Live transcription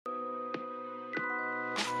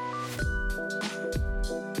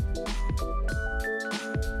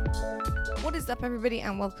What is up, everybody,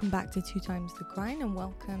 and welcome back to 2 Times the Grind, and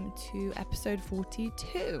welcome to episode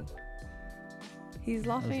 42. He's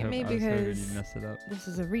laughing at me because you messed it up. this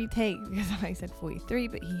is a retake because I said 43,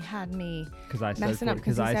 but he had me I messing up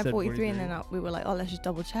because he said 43, 43, and then we were like, oh, let's just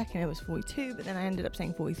double check, and it was 42, but then I ended up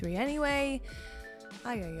saying 43 anyway.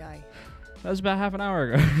 Ay. That was about half an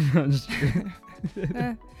hour ago. I'm just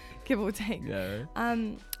kidding. Give or take. Yeah,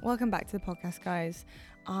 right. Welcome back to the podcast, guys.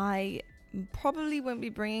 I probably won't be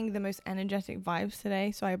bringing the most energetic vibes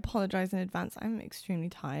today, so I apologize in advance. I'm extremely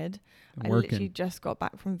tired. I literally just got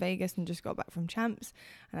back from Vegas and just got back from CHAMPS,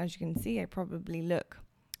 and as you can see, I probably look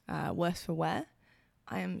worse for wear.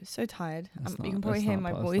 I am so tired. You can probably hear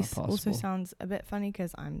my voice also sounds a bit funny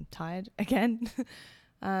because I'm tired again.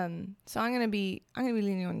 So I'm gonna be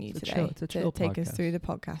leaning on you today to take us through the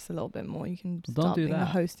podcast a little bit more. You can start doing the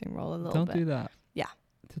hosting role a little bit. Don't do that. Yeah,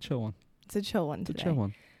 it's a chill one. It's a chill one today.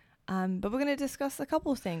 But we're going to discuss a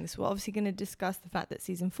couple of things. We're obviously going to discuss the fact that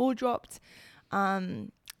season 4 dropped.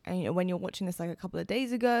 And you know, when you're watching this like a couple of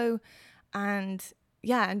days ago, and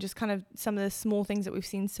just kind of some of the small things that we've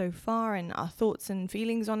seen so far and our thoughts and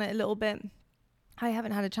feelings on it a little bit. I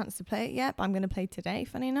haven't had a chance to play it yet, but I'm going to play today,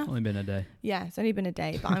 funny enough. Only been a day. Yeah, it's only been a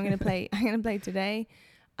day, but I'm going to play today.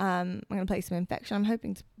 I'm going to play some Infection. I'm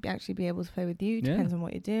hoping to actually be able to play with you. Depends on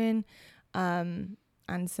what you're doing.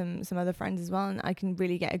 And some other friends as well, and I can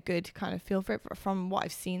really get a good kind of feel for it. From what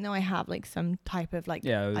I've seen, though, I have like some type of like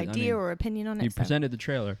idea or opinion on it. You presented the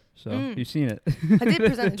trailer, so you've seen it. I did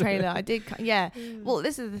present the trailer. I did, yeah. Well,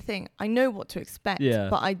 this is the thing. I know what to expect,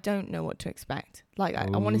 but I don't know what to expect. Like I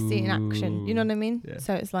want to see it in action. You know what I mean? Yeah.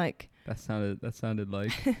 So it's like that sounded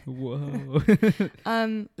like whoa.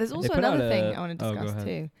 There's also another thing I want to discuss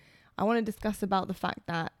too. I want to discuss about the fact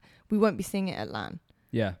that we won't be seeing it at LAN.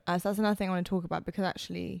 Yeah. So that's another thing I want to talk about because I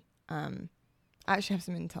actually have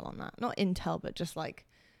some intel on that. Not intel, but just like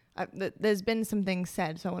there's been some things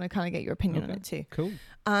said, so I want to kind of get your opinion on it too. Cool.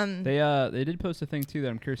 They did post a thing too that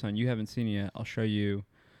I'm curious on. You haven't seen it yet. I'll show you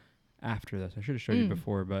after this. I should have showed you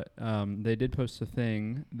before, but they did post a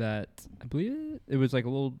thing that I believe it was like a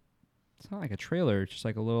little. It's not like a trailer. It's just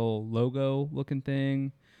like a little logo looking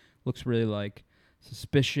thing. Looks really like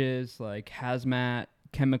suspicious, like hazmat.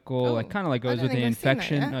 Chemical, like kind of like goes with the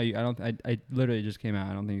infection. No, I literally just came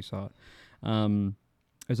out. I don't think you saw it. It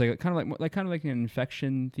was like kind of like an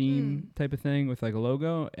infection theme type of thing with like a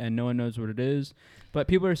logo, and no one knows what it is. But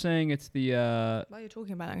people are saying it's the. While you're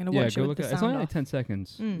talking about it, I'm gonna watch it with the sound it's only like off. 10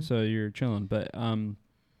 seconds, so you're chilling. But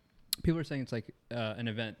people are saying it's like an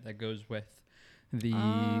event that goes with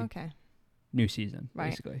the. New season,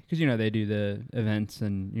 basically, because they do the events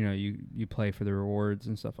and you play for the rewards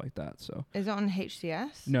and stuff like that. So is it on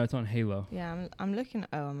HCS? No, it's on Halo. Yeah, I'm looking.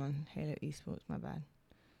 Oh, I'm on Halo Esports. My bad.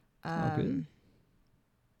 Good.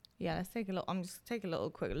 Yeah, let's take a look. I'm just take a little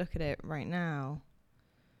quick look at it right now.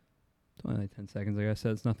 It's only like 10 seconds. Like I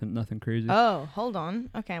said, it's nothing crazy. Oh, hold on.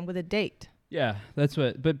 Okay, I'm with a date. Yeah, that's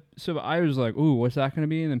what. But so I was like, ooh, what's that going to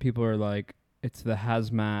be? And then people are like, it's the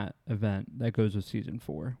hazmat event that goes with season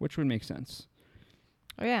 4, which would make sense.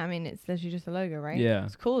 Oh yeah, I mean it's literally just a logo, right? Yeah,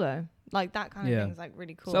 it's cool though. Like that kind of thing is like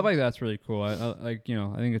really cool. Stuff like that's really cool. I like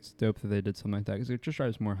I think it's dope that they did something like that because it just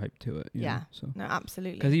drives more hype to it. You know? So no,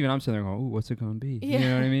 absolutely. Because even I'm sitting there going, ooh, what's it going to be? Yeah. You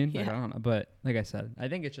know what I mean? Yeah. Like, I don't know, but like I said, I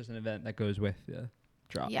think it's just an event that goes with the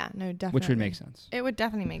drop. Yeah, no, definitely. Which would make sense. It would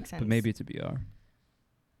definitely make sense. But maybe it's a BR.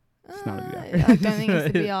 It's not a VR. I don't think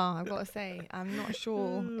it's a VR. I've got to say, I'm not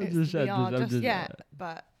sure it's VR just yet.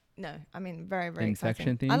 But no, I mean, very, very Infection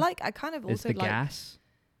exciting. theme? I kind of also it's the like gas.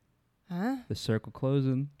 Huh? The circle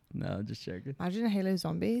closing. No, just joking. Imagine Halo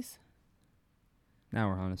Zombies. Now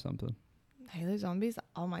we're on to something. Halo Zombies.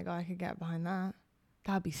 Oh my god, I could get behind that.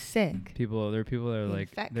 That'd be sick. There are people that are like,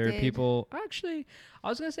 there are people. Actually, I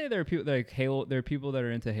was gonna say there are people like Halo. There are people that are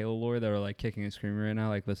into Halo lore that are like kicking and screaming right now,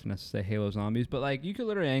 like listening to us say Halo Zombies. But like, you could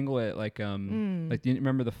literally angle it like like, do you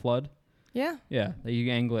remember the Flood? Yeah. Yeah, like you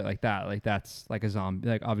angle it like that. Like that's like a zombie.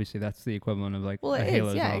 Like obviously that's the equivalent of like a Halo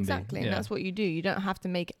zombie. Yeah, exactly. Yeah. And that's what you do. You don't have to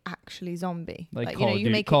make it actually zombie. Like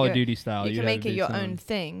Call of Duty style. You can make it your own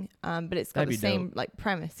thing, but it's got the same like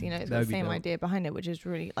premise. It's got the same idea behind it, which is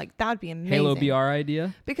really like that would be amazing. Halo BR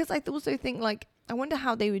idea. Because I also think like I wonder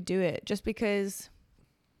how they would do it, just because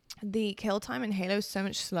the kill time in Halo is so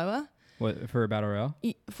much slower. What, for a battle royale?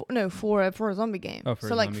 For a zombie game. Oh,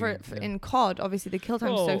 so like in COD, obviously the kill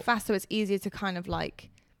time is so fast, so it's easier to kind of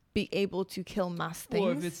like be able to kill mass things.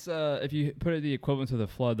 Well, if it's if you put it the equivalent to the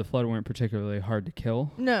Flood weren't particularly hard to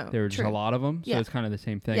kill. No, there were just a lot of them, so it's kind of the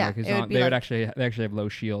same thing. Yeah, like they would actually have low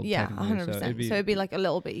shield. Yeah, 100%. So it'd be like a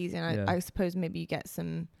little bit easier. And I suppose maybe you get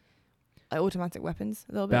some automatic weapons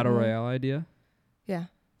a little bit. Battle royale idea. Yeah.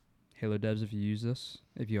 Halo devs, if you use this,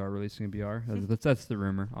 if you are releasing a BR. That's the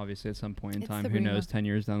rumor, obviously, at some point in time. Who knows? 10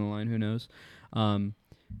 years down the line, who knows?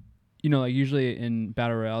 You know, like usually in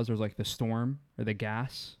battle royales, there's like the storm or the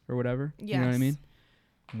gas or whatever. Yes. You know what I mean?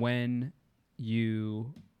 When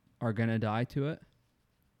you are going to die to it,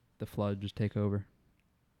 the flood just take over.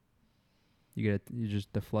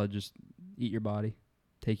 The flood just eat your body,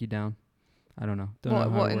 take you down. I don't know.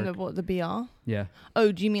 The BR? Yeah.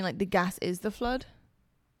 Oh, do you mean like the gas is the flood?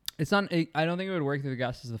 It's not. I don't think it would work through the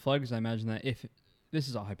gas as the flood, because I imagine that if this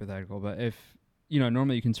is all hypothetical, but if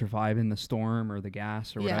normally you can survive in the storm or the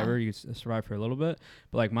gas or whatever, you can survive for a little bit.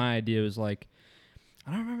 But like my idea was like,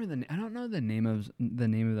 I don't know the name of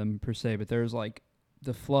them per se, but there's like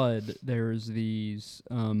the flood. There's these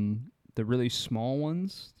the really small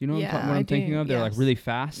ones. You know what I'm thinking of? They're like really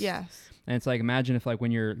fast. Yes. And it's like, imagine if like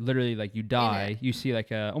when you're literally like you die, you see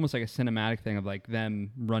like almost like a cinematic thing of like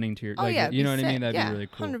them running to your, you know what I mean? That'd be really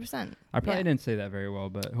cool. 100%. I probably didn't say that very well,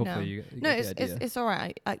 but hopefully you get the idea. It's all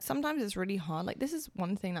right. Sometimes it's really hard. Like this is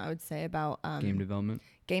one thing that I would say about game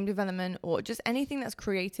development, or just anything that's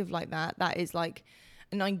creative like that. That is like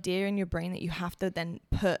an idea in your brain that you have to then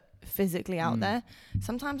put physically out there.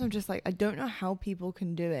 Sometimes I'm just like, I don't know how people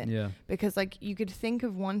can do it. Yeah. Because like you could think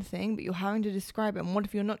of one thing, but you're having to describe it. And what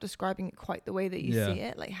if you're not describing it quite the way that you see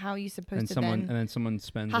it? Like how are you supposed to and then someone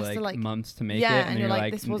spends like months to make it, and you're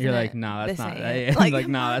like, nah, that's not it. Like,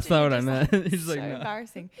 nah, that's not what I meant. It's so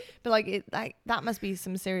embarrassing. But like that must be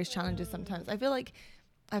some serious challenges sometimes. I feel like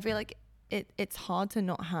it's hard to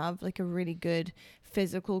not have like a really good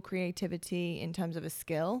physical creativity in terms of a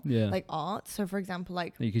skill, like art. So for example,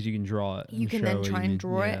 like because you can draw it, you can then try and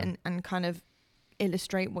draw it and kind of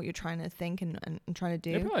illustrate what you're trying to think and trying to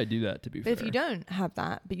do. They probably do that, to be fair. But if you don't have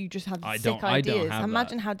that, but you just have sick ideas,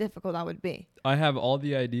 imagine how difficult that would be. I have all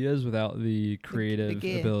the ideas without the creative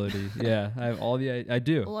ability. Yeah, I have all the I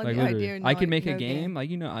do. All like the idea and I can make a game. Like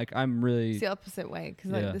like I'm really. It's the opposite way,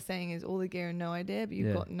 because like the saying is all the gear and no idea, but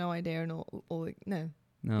you've got no idea and all the, no.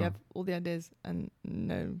 You have all the ideas and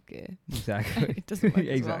no gear. Exactly. It doesn't work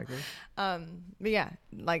exactly. As well. But yeah,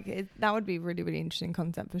 like that would be really, really interesting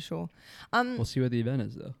concept for sure. We'll see what the event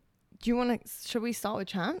is though. Do you want to? Should we start with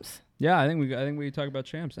champs? Yeah, I think we talk about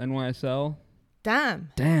champs. NYSL.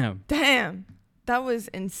 Damn. That was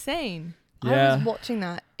insane. Yeah. I was watching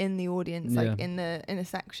that in the audience, like in a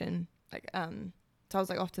section, like so I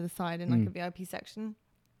was like off to the side in like a VIP section,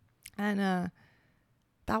 and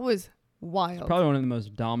that was wild. It's probably one of the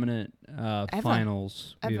most dominant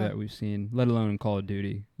finals we've seen, let alone in Call of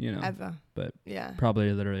Duty, ever. But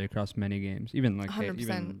probably literally across many games, even like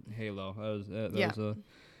even Halo. That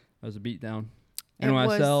was a beatdown. NYSL,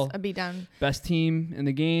 was a beatdown. Best team in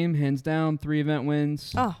the game, hands down. 3 event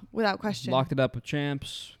wins. Oh, without question. Locked it up with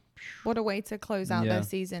champs. What a way to close out their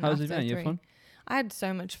season. How was the event? You had fun? I had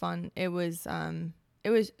so much fun. It was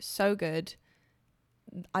so good.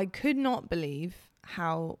 I could not believe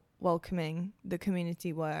how welcoming the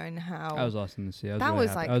community were and how that was awesome to see. I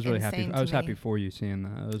was really happy. I was happy for you seeing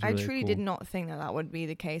that. I truly did not think that would be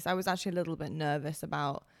the case. I was actually a little bit nervous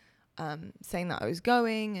about saying that I was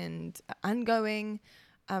going and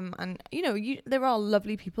there are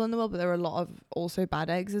lovely people in the world, but there are a lot of also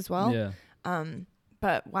bad eggs as well. Yeah.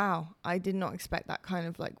 But wow, I did not expect that kind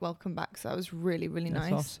of like welcome back. So that was really, really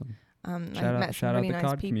nice. Awesome. I met some really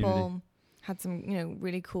nice people. Community. Had some,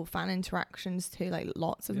 really cool fan interactions too, like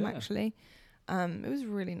lots of them actually. It was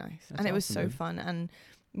really nice. That's and it was so fun. And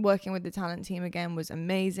working with the talent team again was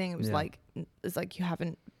amazing. It was it's like you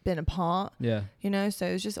haven't been apart. Yeah. So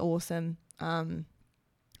it was just awesome. And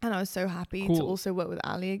I was so happy to also work with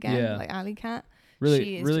Ali again, like Ali Cat.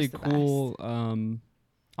 Really cool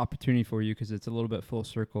opportunity for you, because it's a little bit full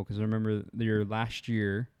circle. Because I remember your last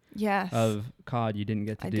year. Yes. Of COD, you didn't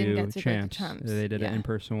get to do champs. They did an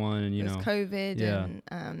in-person one, and it was COVID,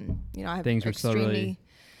 and I have things were extremely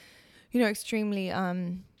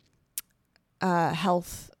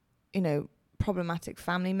health, problematic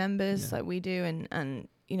family members like we do, and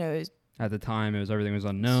it was, at the time everything was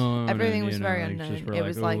unknown. Everything was very unknown. It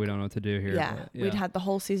was like, we don't know what to do here. Yeah, we'd had the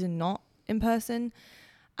whole season not in person,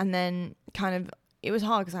 and then kind of it was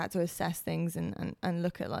hard because I had to assess things and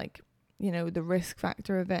look at like. The risk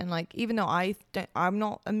factor of it, and like even though I'm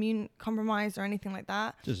not immune compromised or anything like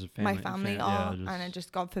that, just my family are, and I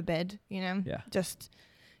just God forbid, it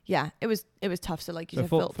was tough. So like you said,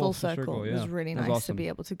 full circle. It was really nice to be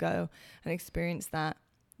able to go and experience that.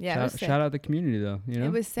 Yeah, shout out the community though.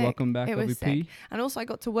 It was sick. Welcome back, WP. And also I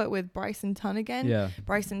got to work with Bryson Tunn again. Yeah,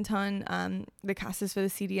 Bryson Tunn, the casters for the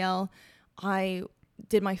CDL. I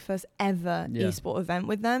did my first ever esport event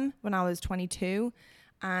with them when I was 22,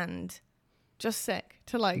 and just sick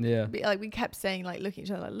to like be, like we kept saying like look at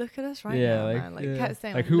each other like look at us right now, like, man. Like kept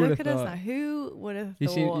saying like who look at us now. Who would have thought?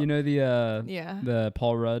 See, you know the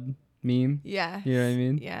Paul Rudd meme? Yes. You know what I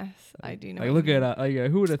mean? Yes, I do know. Like look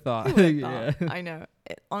at who would have thought? I know.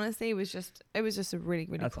 Honestly, it was just a really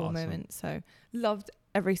That's cool awesome. moment. So loved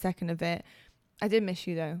every second of it. I did miss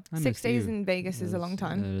you though. 6 days in Vegas is a long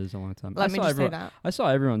time. It is a long time. Let me just say that. I saw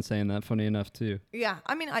everyone saying that, funny enough too. Yeah,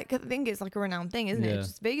 I mean, I think it's like a renowned thing, isn't it?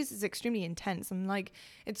 Just Vegas is extremely intense, and like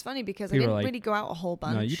it's funny because people I didn't really go out a whole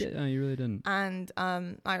bunch. No, you did. No, you really didn't. And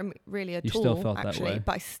I'm really a you tour, still felt actually, that way.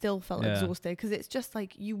 but I still felt exhausted because it's just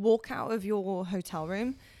like you walk out of your hotel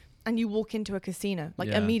room and you walk into a casino like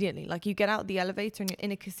immediately. Like you get out the elevator and you're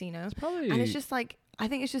in a casino, and it's just like. I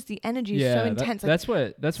think it's just the energy is so intense. That's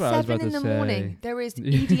what I was about to say. 7 in the morning, there is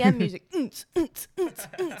EDM music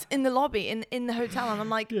in the lobby in the hotel, and I'm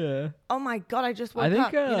like, oh my god, I just woke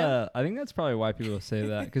up. I think that's probably why people say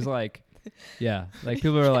that, because like, like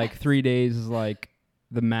people are like 3 days is like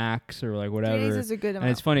the max or like whatever. 3 days is a good amount.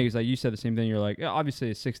 And it's funny because like you said the same thing. You're like, obviously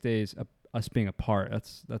it's 6 days us being apart.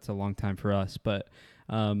 That's a long time for us, but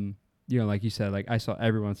you know, like you said, like I saw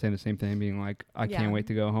everyone saying the same thing, being like, I can't wait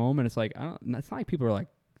to go home. And it's like, it's not like people are like,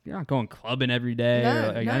 you're not going clubbing every day.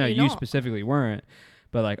 No, I know you specifically weren't,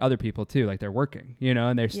 but like other people too, like they're working, you know,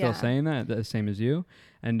 and they're still saying that the same as you.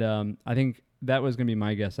 And I think that was going to be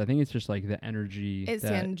my guess. I think it's just like the energy. It's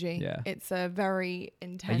the energy. Yeah. It's a very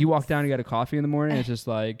intense. Like you walk down and get a coffee in the morning, it's just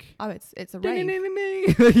like. Oh, it's a rave.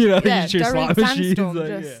 You know, you just slot machines.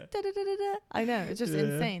 I know, it's just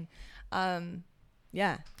insane.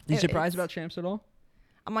 Yeah. Are you surprised about Champs at all?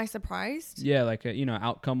 Am I surprised? Yeah, like, you know,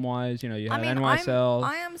 outcome-wise, you know, you had NYSL,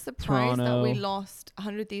 I am surprised Toronto. that we lost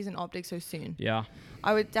 100 Thieves and OpTic so soon. Yeah.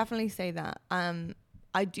 I would definitely say that.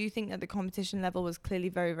 I do think that the competition level was clearly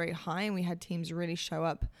very, very high, and we had teams really show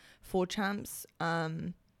up for Champs.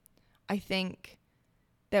 I think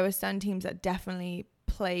there were certain teams that definitely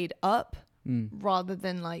played up rather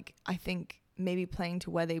than, like, I think maybe playing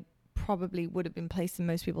to where they probably would have been placed in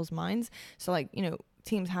most people's minds. So, like, you know,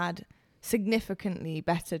 teams had significantly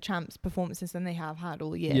better Champs performances than they have had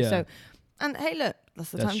all year. So, and hey, look, that's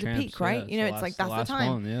the time to peak, right? You know, it's like that's the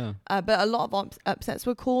time. But a lot of upsets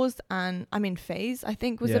were caused, and I mean, FaZe I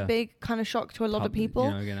think was a big kind of shock to a lot of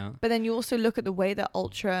people. But then you also look at the way that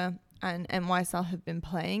Ultra and NYSL have been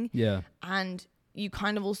playing, and you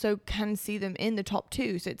kind of also can see them in the top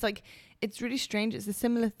 2. So it's like it's really strange. It's a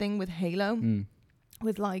similar thing with Halo,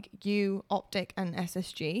 with like you, OpTic, and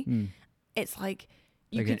SSG. It's like.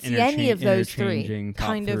 You could see any of those 3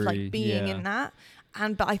 kind of like being in that.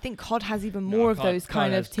 But I think COD has even more of those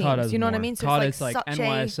kind of teams. You know what I mean? So COD is like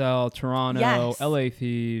NYSL, Toronto, LA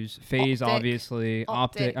Thieves, FaZe, obviously,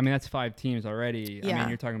 OpTic. I mean, that's 5 teams already. I mean,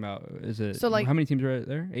 you're talking about, so like, how many teams are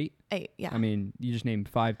there? 8? 8, yeah. I mean, you just named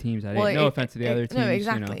 5 teams at 8. No offense to the other teams. No,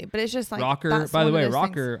 exactly. You know. But it's just like Rocker. By the way,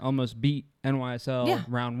 Rocker almost beat NYSL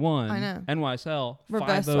round 1. I know. NYSL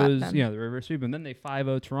reverse 5-0s, the reverse sweep, and then they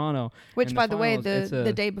 5-0 Toronto. Which, by the way,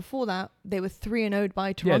 the day before that, they were 3-0'd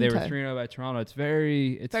by Toronto. Yeah, they were 3-0 by Toronto. It's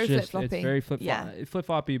very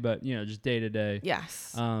flip-floppy, but you know, just day to day.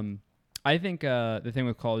 Yes. I think the thing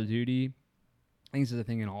with Call of Duty, I think this is a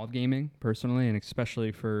thing in all of gaming, personally, and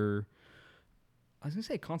especially for, I was gonna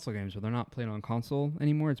say console games, but they're not played on console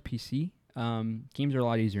anymore. It's PC. Games are a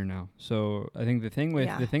lot easier now. So I think the thing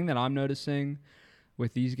that I'm noticing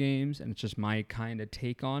with these games, and it's just my kind of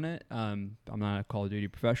take on it. I'm not a Call of Duty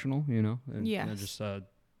professional, you know. Just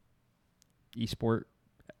esport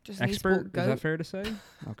expert. Is that fair to say?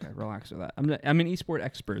 Okay, relax with that. I'm an esport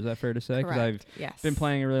expert. Is that fair to say? Because I've been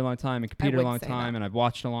playing a really long time and competed a long time, and I've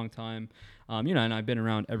watched a long time. You know, and I've been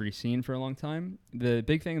around every scene for a long time. The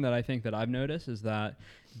big thing that I think that I've noticed is that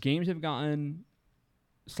games have gotten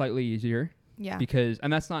slightly easier. Yeah.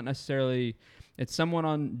 And that's not necessarily, it's somewhat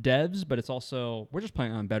on devs, but it's also, we're just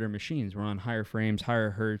playing on better machines. We're on higher frames, higher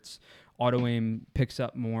hertz. Auto aim picks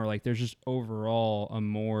up more. Like there's just overall a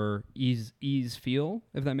more ease feel,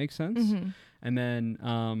 if that makes sense. Mm-hmm. And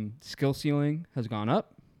then skill ceiling has gone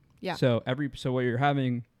up. Yeah. So what you're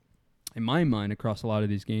having in my mind across a lot of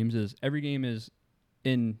these games is every game is,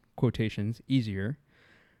 in quotations, easier.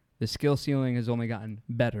 The skill ceiling has only gotten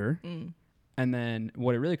better. And then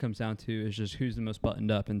what it really comes down to is just who's the most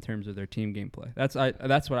buttoned up in terms of their team gameplay. That's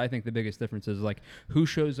what I think the biggest difference is. Like, who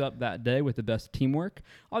shows up that day with the best teamwork.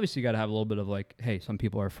 Obviously, you got to have a little bit of like, hey, some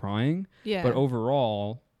people are frying. Yeah. But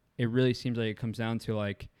overall, it really seems like it comes down to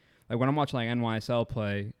like when I'm watching like NYSL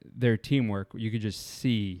play, their teamwork, you could just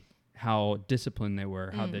see how disciplined they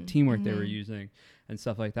were, how the teamwork they were using, and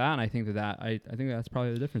stuff like that. And I think I think that's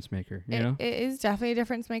probably the difference maker. You know, it is definitely a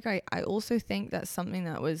difference maker. I also think that's something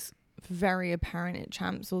that was very apparent at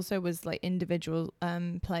Champs also was like individual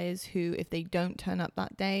players who, if they don't turn up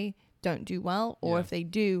that day, don't do well, or if they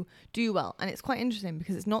do well. And it's quite interesting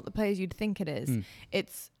because it's not the players you'd think it is.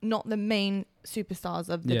 It's not the main superstars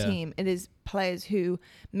of the team. It is players who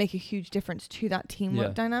make a huge difference to that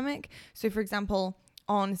teamwork dynamic. So for example,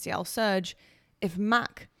 on Seattle Surge, if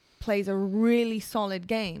Mac plays a really solid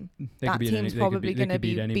game, that team's probably going to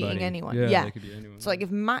be beating anyone. Yeah. They could beat anyone. So like if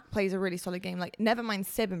Mac plays a really solid game, like never mind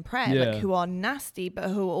Sib and Pred, like who are nasty, but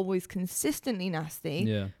who are always consistently nasty.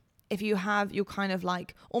 Yeah. If you have your kind of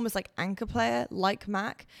like almost like anchor player like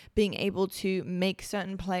Mac being able to make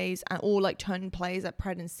certain plays or like turn plays that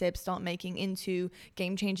Pred and Sib start making into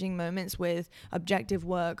game-changing moments with objective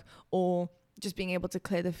work, or just being able to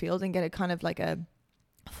clear the field and get a kind of like a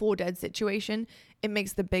 4 dead situation, it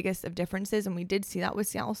makes the biggest of differences. And we did see that with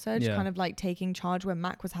Seattle Surge kind of like taking charge where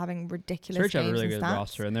Mac was having ridiculous Surge games have a really and good stats.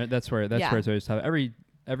 roster, and that's where it's always tough.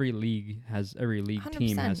 Every league 100%.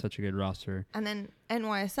 team has such a good roster. And then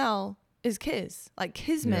NYSL is Kiz. Like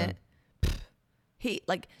Kismet, he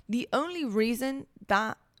like the only reason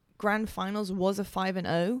that grand finals was a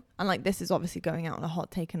 5-0, and like this is obviously going out on a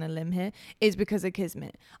hot take and a limb here, is because of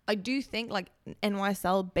Kismet. I do think like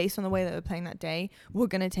NYSL, based on the way that we're playing that day, we're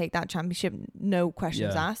gonna take that championship, no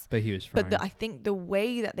questions asked. But he was fine. But I think the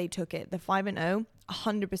way that they took it, the 5-0,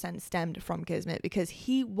 100% stemmed from Kismet, because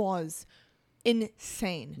he was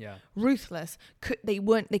insane, ruthless. They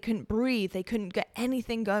couldn't breathe, they couldn't get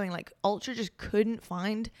anything going. Like Ultra just couldn't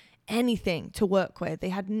find anything to work with. They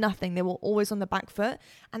had nothing. They were always on the back foot,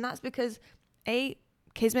 and that's because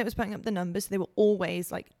Kismet was putting up the numbers, so they were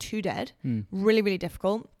always like 2 dead, really, really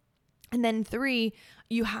difficult. And then 3,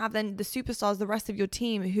 you have then the superstars, the rest of your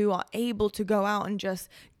team, who are able to go out and just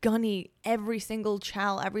gunny every single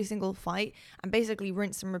chal, every single fight, and basically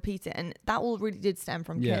rinse and repeat it. And that all really did stem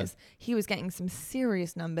from Kiz. He was getting some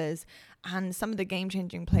serious numbers, and some of the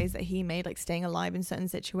game-changing plays that he made, like staying alive in certain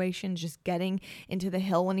situations, just getting into the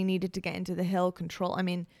hill when he needed to get into the hill, control. I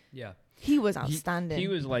mean, he was outstanding. He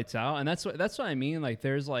was lights out, and that's what I mean. Like,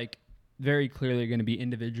 there's like very clearly going to be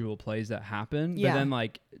individual plays that happen, but then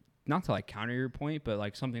like, not to like counter your point, but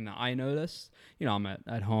like something that I noticed, you know, I'm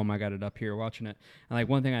at home, I got it up here watching it, and like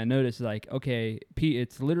one thing I noticed is like, okay,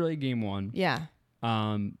 it's literally game 1.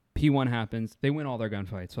 P1 happens, they win all their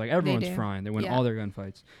gunfights. So like everyone's frying, they win all their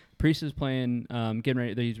gunfights. Priest is playing, getting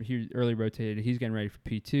ready. He's early rotated. He's getting ready for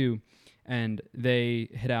P2, and they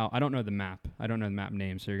hit out. I don't know the map. I don't know the map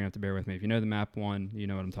name, so you're gonna have to bear with me. If you know the map 1, you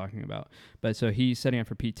know what I'm talking about. But so he's setting up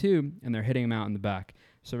for P2, and they're hitting him out in the back.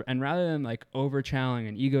 So, and rather than like over challenging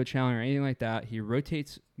and ego challenging or anything like that, he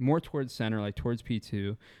rotates more towards center, like towards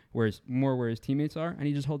P2, where his teammates are, and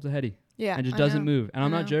he just holds a heady. Yeah, and just doesn't move. And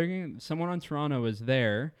I'm not joking. Someone on Toronto was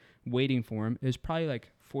there waiting for him. It was probably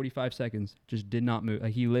like 45 seconds. Just did not move.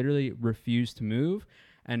 Like he literally refused to move.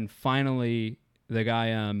 And finally, the guy,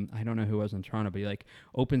 I don't know who was in Toronto, but he like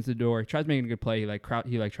opens the door, tries making a good play. He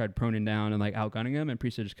tried proning down and like outgunning him, and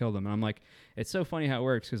Priest just killed him. And I'm like, it's so funny how it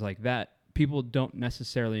works, because like that people don't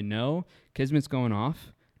necessarily know. Kismet's going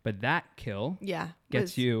off. But that kill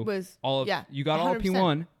gets you all of you got 100%. All of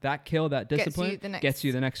P1. That kill, that discipline gets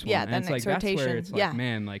you the next one. Yeah, and it's next like rotation. That's where it's like,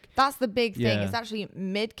 man, like that's the big thing. It's actually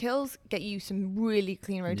mid kills get you some really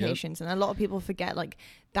clean rotations, and a lot of people forget like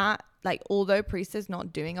that. Like although Priest is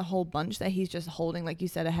not doing a whole bunch there, he's just holding, like you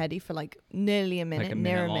said, a heady for like nearly a minute,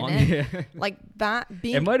 near a minute. Like that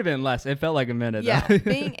being, it might have been less. It felt like a minute. Yeah,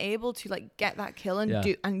 being able to like get that kill and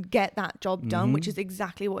do and get that job done, which is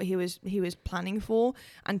exactly what he was planning for,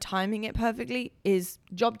 and timing it perfectly is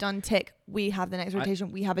job done. Tick. We have the next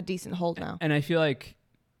rotation. We have a decent hold now. And I feel like,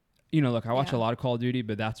 you know, look, I watch a lot of Call of Duty,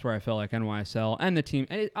 but that's where I felt like NYSL and the team,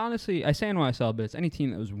 honestly, I say NYSL, but it's any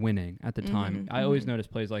team that was winning at the time. I always noticed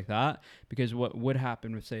plays like that, because what would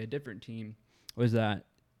happen with, say, a different team was that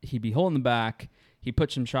he'd be holding the back, he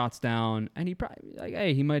put some shots down, and he probably, like,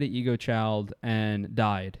 hey, he might have ego chowed and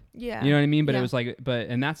died. Yeah. You know what I mean? But it was like,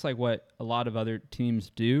 and that's like what a lot of other teams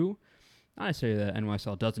do. Not necessarily that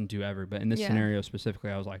NYSL doesn't do ever, but in this scenario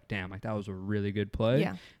specifically, I was like, damn, like that was a really good play.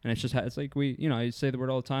 Yeah. And it's just, it's like I say the word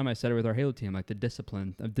all the time. I said it with our Halo team, like the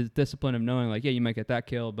discipline of knowing like, yeah, you might get that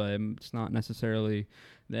kill, but it's not necessarily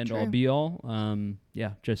the end all be all.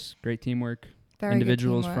 Just great teamwork. Very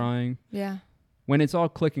individuals frying. Yeah. When it's all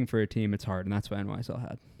clicking for a team, it's hard. And that's what NYSL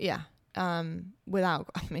had. Yeah.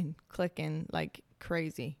 Clicking like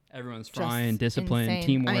crazy. Everyone's frying, discipline, insane.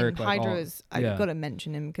 Teamwork. Hydra is, I've got to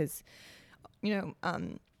mention him because,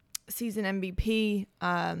 season MVP,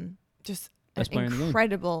 just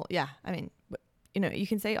incredible. Yeah, you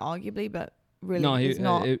can say arguably, but really, it's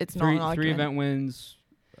not an argument. 3 event wins,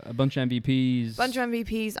 a bunch of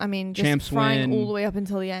MVPs. I mean, just CHAMPS frying win. all the way up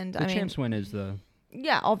until the end. The CHAMPS win is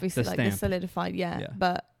obviously, the like stamp. the solidified,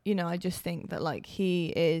 But, you know, I just think that, like, he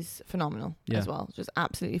is phenomenal as well. Just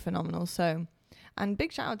absolutely phenomenal. So, and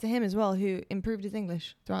big shout out to him as well, who improved his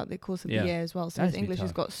English throughout the course of the year as well. So his English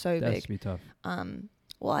has got so big. That's be tough.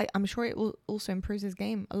 Well, I'm sure it will also improve his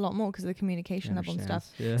game a lot more because of the communication level and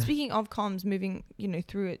stuff. Yeah. Speaking of comms, moving, you know,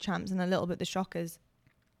 through at CHAMPS and a little bit the shockers,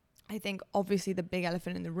 I think obviously the big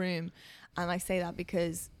elephant in the room, and I say that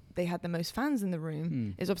because they had the most fans in the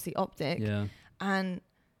room, is obviously OpTic. Yeah. And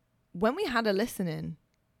when we had a listen in,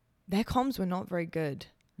 their comms were not very good.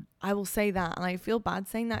 I will say that, and I feel bad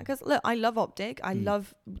saying that because look, I love OpTic, I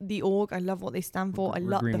love the org, I love what they stand for. I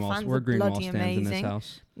love the fans. We're bloody amazing.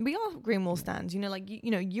 We are Greenwall stands. You know, like you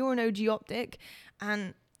know, you're an OG OpTic,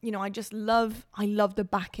 and you know, I love the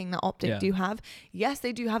backing that OpTic do have. Yes,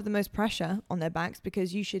 they do have the most pressure on their backs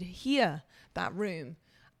because you should hear that room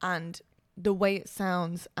and the way it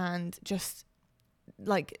sounds and just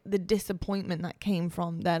like the disappointment that came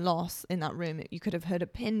from their loss in that room. You could have heard a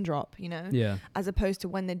pin drop, you know, as opposed to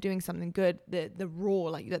when they're doing something good, the roar,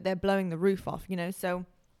 like that they're blowing the roof off, you know. So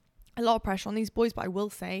a lot of pressure on these boys, but I will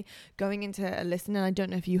say going into a listening, I don't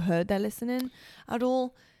know if you heard their listening at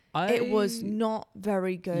all. It was not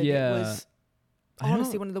very good. It was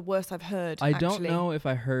honestly one of the worst I've heard. I don't know if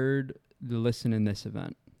I heard the listen in this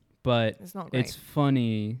event, but it's not great. It's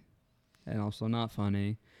funny and also not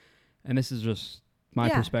funny. And this is just my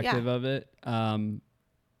perspective of it.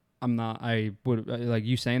 I would like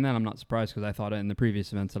you saying that. I'm not surprised because I thought it in the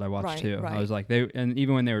previous events that I watched too. Right. I was like,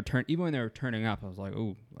 even when they were turning up, I was like,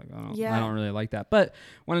 oh, like I don't really like that. But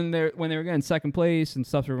when they were getting second place and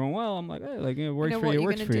stuff were going well, I'm like, hey, like it works for you, it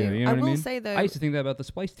works for you. You know what I mean? Say though, I used to think that about the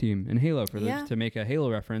Splice team in Halo to make a Halo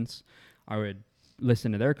reference. I would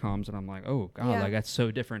listen to their comms and I'm like, oh god, like that's so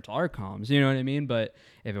different to our comms. You know what I mean? But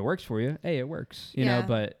if it works for you, hey, it works. You know,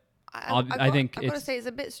 but. I think I've got to say it's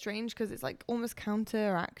a bit strange because it's like almost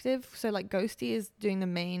counteractive. So like Ghosty is doing the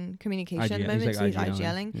main communication at the moment, so he's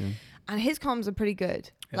IGLing, and his comms are pretty good.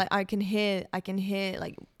 Yeah. Like I can hear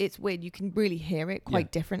like it's weird. You can really hear it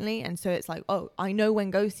quite differently, and so it's like, oh, I know when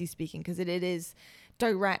Ghosty's speaking because it is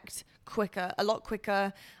direct, quicker, a lot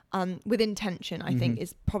quicker, with intention. I think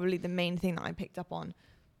is probably the main thing that I picked up on.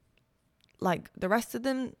 Like the rest of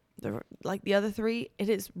them. The other three, it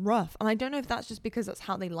is rough, and I don't know if that's just because that's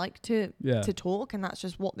how they like to talk, and that's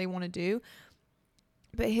just what they want to do.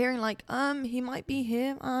 But hearing like, he might be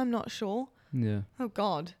here, I'm not sure. Yeah. Oh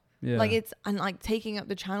God. Yeah. Like it's and like taking up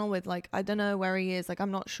the channel with like, I don't know where he is. Like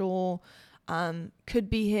I'm not sure. Could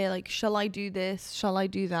be here. Like, shall I do this? Shall I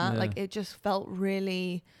do that? Yeah. Like it just felt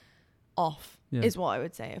really off. Yeah. Is what I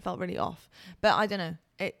would say. It felt really off. But I don't know.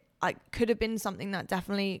 It could have been something that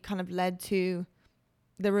definitely kind of led to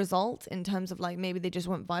the result in terms of like maybe they just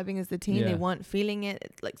weren't vibing as the team. They weren't feeling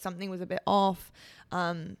it. Like something was a bit off.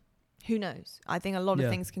 Who knows? I think a lot of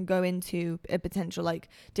things can go into a potential like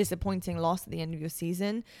disappointing loss at the end of your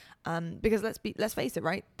season. Because let's face it,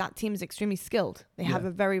 right? That team is extremely skilled. They have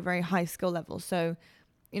a very, very high skill level. So,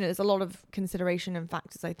 you know, there's a lot of consideration and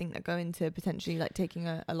factors I think that go into potentially like taking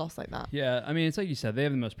a loss like that. Yeah, I mean, it's like you said, they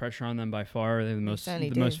have the most pressure on them by far. They have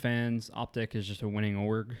the most fans. OpTic is just a winning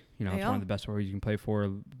org. You know, it's one of the best orgs you can play for.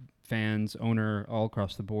 Fans, owner, all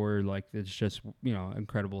across the board. Like it's just, you know,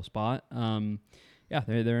 incredible spot.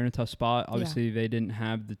 They're in a tough spot. Obviously, they didn't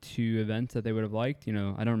have the 2 events that they would have liked. You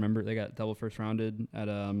know, I don't remember. They got double first rounded at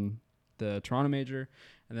the Toronto Major,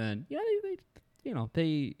 and then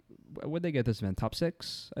would they get this event? Top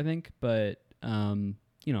 6, I think. But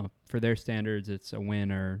you know, for their standards, it's a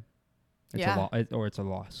win or it's a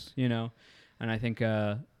loss. You know, and I think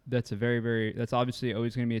that's a that's obviously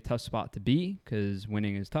always going to be a tough spot to be because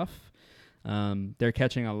winning is tough. They're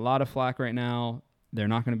catching a lot of flack right now. They're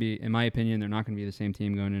not going to be, in my opinion, they're not going to be the same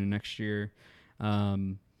team going into next year.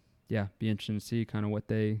 Be interesting to see kind of what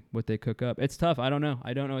they cook up. It's tough. I don't know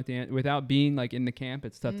at the end without being like in the camp.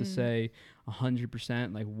 It's tough to say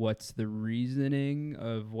 100% like what's the reasoning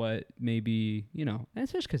of what maybe, you know, and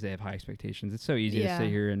it's just because they have high expectations. It's so easy to sit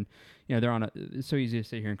here and, you know, it's so easy to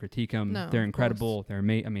sit here and critique them. No, they're incredible. They're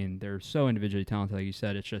they're so individually talented. Like you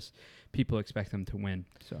said, it's just people expect them to win.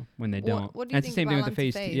 So when they don't, what do you think it's the same thing with the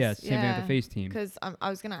FaZe. Yeah, it's the same thing with the FaZe team. Because I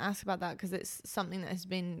was going to ask about that because it's something that has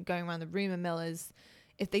been going around the rumor mill is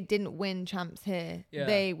if they didn't win champs here,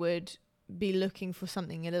 they would be looking for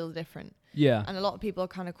something a little different. Yeah. And a lot of people are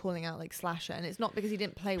kind of calling out like Slasher, and it's not because he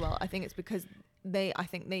didn't play well. I think it's because they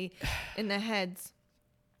in their heads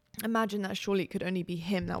imagine that surely it could only be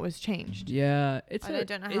him that was changed. Yeah, I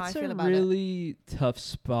don't know how I feel about it. It's a really tough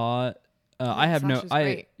spot. I have no.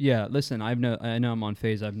 Listen, I know I'm on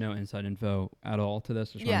FaZe. I have no inside info at all to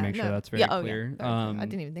this. Just want to make sure that's very clear. I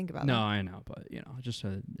didn't even think about that. No, I know, but just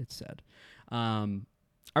it's said. I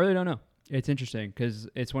really don't know. It's interesting because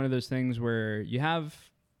it's one of those things where you have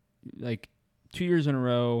like 2 years in a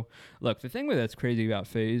row. Look, the thing that's crazy about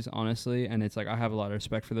FaZe, honestly, and it's like I have a lot of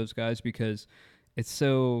respect for those guys because it's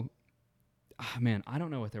so. Man, I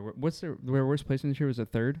don't know what their worst placement this year was. A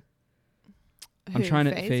third. I'm trying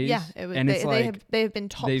to FaZe. Yeah, they have been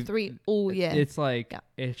top 3 all year. It's like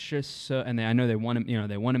it's just so, and I know they won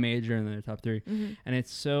a major and they're top 3, and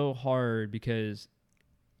it's so hard because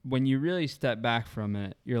when you really step back from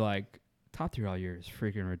it, you're like top 3 all year is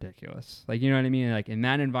freaking ridiculous. Like, you know what I mean? Like in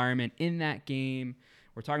that environment, in that game,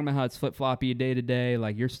 we're talking about how it's flip floppy day to day.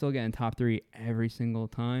 Like you're still getting top 3 every single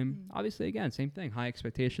time. Obviously, again, same thing. High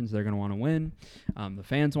expectations. They're going to want to win. The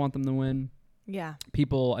fans want them to win. Yeah.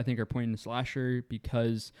 People, I think, are pointing to Slasher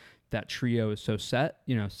because that trio is so set.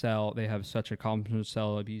 Cell, they have such a complement.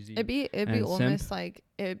 Cell, Abizi, it'd be almost Simp. Like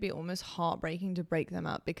it would be almost heartbreaking to break them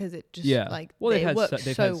up because it just they've had such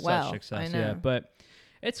success. I know. Yeah, but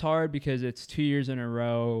it's hard because it's 2 years in a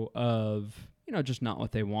row of just not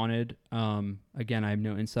what they wanted. Again, I have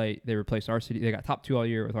no insight. They replaced RCD. They got top 2 all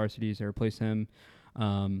year with RCDs. They replaced him.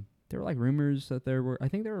 There were like rumors that I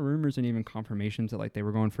think there were rumors and even confirmations that like they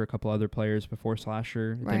were going for a couple other players before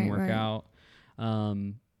Slasher. It didn't work out.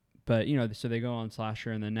 But so they go on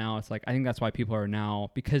Slasher and then now it's like, I think that's why people are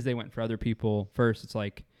now, because they went for other people first. It's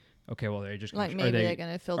like, okay, well, they're just like maybe they're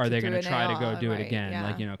going to filter. Are they going to try AR, to go do it again? Yeah.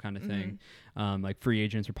 Like, kind of thing. Like free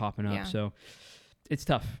agents are popping up. Yeah. So it's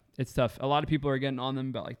tough. It's tough. A lot of people are getting on them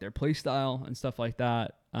about like their play style and stuff like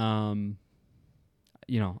that. I'm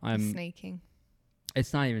snaking.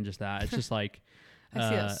 It's not even just that. It's just like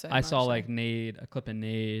I saw like a clip of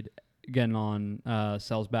Nade getting on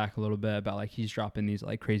Cell's back a little bit about like he's dropping these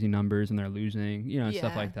like crazy numbers and they're losing,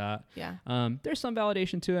 stuff like that. Yeah. There's some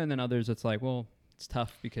validation to it, and then others it's like, well, it's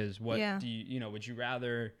tough because what do you would you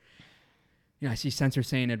rather? I see Sensor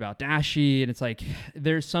saying it about Dashy, and it's like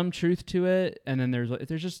there's some truth to it, and then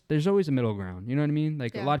there's always a middle ground. You know what I mean?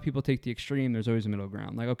 Like a lot of people take the extreme. There's always a middle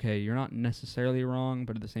ground. Like, okay, you're not necessarily wrong,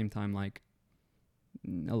 but at the same time, like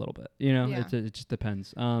a little bit. It just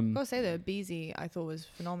depends. I gotta say though, Beezy I thought was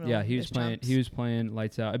phenomenal. Yeah, he was playing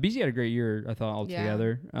lights out. Beezy had a great year, I thought,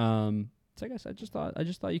 altogether. So I guess I just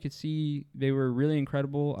thought you could see they were really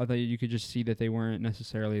incredible. I thought you could just see that they weren't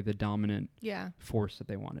necessarily the dominant force that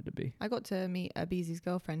they wanted to be. I got to meet Beezy's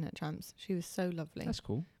girlfriend at Champs. She was so lovely. That's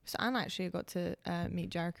cool. So, and actually I got to meet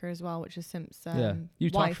Jerica as well, which is Simp's you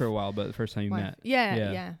talked for a while, but the first time you met.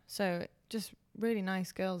 Yeah. So just really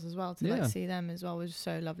nice girls as well. To like see them as well was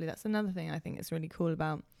so lovely. That's another thing I think is really cool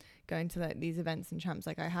about going to like these events and Champs.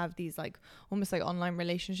 Like I have these like almost like online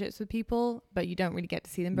relationships with people, but you don't really get to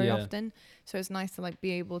see them very often. So it's nice to like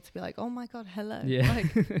be able to be like, oh my god, hello,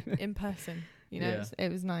 like in person. It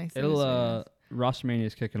was nice. Roster Mania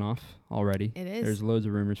is kicking off already. It is. There's loads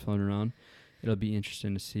of rumors floating around. It'll be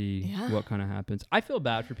interesting to see what kind of happens. I feel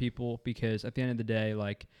bad for people because at the end of the day,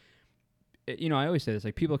 like, I always say this,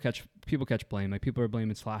 like people catch blame. Like people are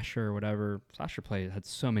blaming Slasher or whatever. Slasher had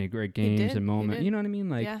so many great games and moments. You know what I mean?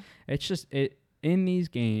 Like it's just in these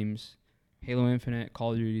games, Halo Infinite,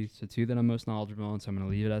 Call of Duty, it's the 2 that I'm most knowledgeable on, so I'm gonna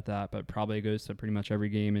leave it at that. But probably goes to pretty much every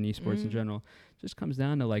game in esports in general. It just comes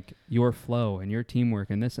down to like your flow and your teamwork,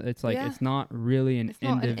 and this it's like it's not really an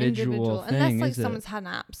individual thing. Unless like someone's had an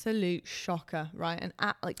absolute shocker, right? An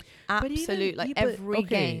absolute every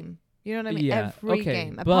game. You know what I mean? Yeah, every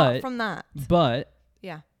game. Apart from that. But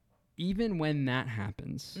even when that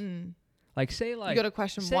happens, like say like you got to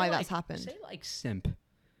question why that's happened. Say like Simp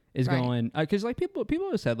is going because like people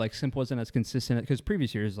have said like Simp wasn't as consistent because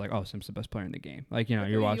previous years like Simp's the best player in the game. Like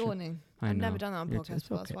you're watching. Yawning. I've never done that on podcast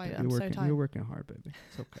before. That's why I'm so tired. You're working hard, baby.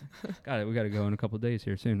 It's okay. We got to go in a couple of days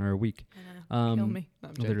here soon or a week. I know. Kill me. No,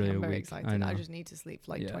 I'm joking. Literally I'm very a week. excited. I just need to sleep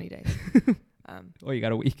for like 20 days. You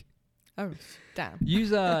got a week. Oh, damn. Use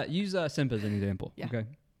Simp as an example. Yeah. Okay.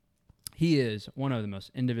 He is one of the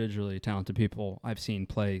most individually talented people I've seen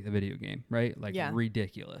play a video game, right? Like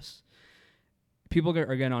ridiculous. People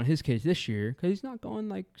are getting on his case this year because he's not going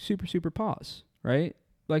like super pause, right?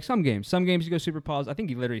 Like some games you go super pause. I think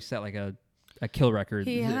he literally set like a kill record.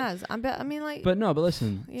 He has. But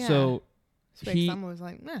listen. Yeah. So someone was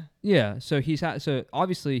like, nah. Yeah. So so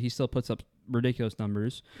obviously he still puts up ridiculous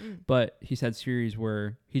numbers, but he's had series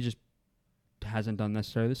where he just hasn't done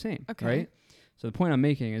necessarily the same, right? So the point I'm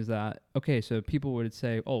making is that, so people would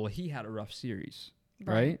say, oh, well, he had a rough series,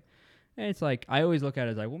 right? And it's like, I always look at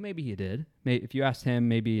it as like, well, maybe he did. If you asked him,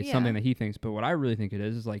 maybe it's something that he thinks. But what I really think it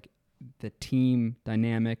is like, the team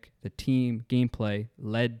dynamic, the team gameplay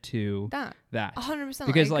led to that. 100%.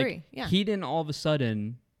 Because I agree. he didn't all of a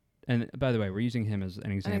sudden, and by the way, we're using him as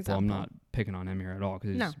an example. I'm not picking on him here at all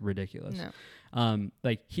because he's ridiculous. No.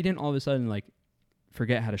 He didn't all of a sudden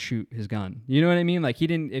forget how to shoot his gun. You know what I mean? He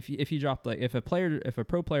didn't. If he dropped if a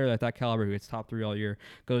pro player at that caliber who gets top 3 all year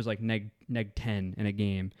goes neg 10 in a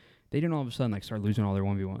game, they didn't all of a sudden start losing all their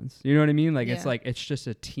 1v1s. You know what I mean? It's just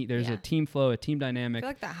a team. There's a team flow, a team dynamic. I feel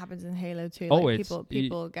like that happens in Halo too.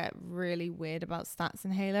 People get really weird about stats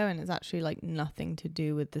in Halo, and it's actually nothing to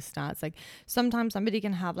do with the stats. Sometimes somebody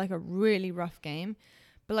can have a really rough game,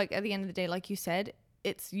 but at the end of the day, like you said,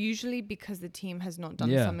 it's usually because the team has not done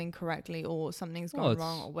something correctly or something's gone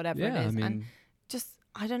wrong or whatever it is. And just,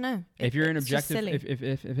 I don't know. If you're an objective,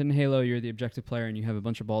 if in Halo you're the objective player and you have a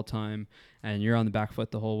bunch of ball time and you're on the back foot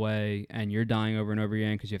the whole way and you're dying over and over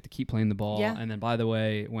again because you have to keep playing the ball. And then, by the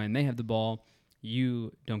way, when they have the ball,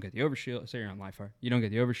 you don't get the overshield. Say you're on live fire. You don't get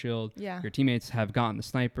the overshield. Yeah. Your teammates have gotten the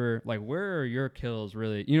sniper. Where are your kills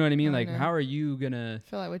really? You know what I mean? How are you going to... I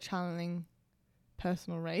feel like we're channeling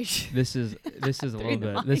personal rage. This is a little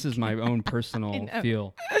bit. This is my own personal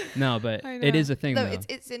feel. No, but it is a thing. No,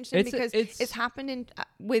 it's interesting because it's happened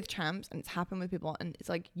with champs and it's happened with people, and it's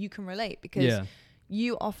you can relate because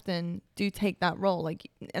you often do take that role.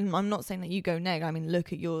 And I'm not saying that you go neg. I mean,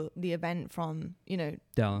 look at the event from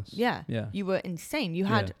Dallas. Yeah. You were insane. You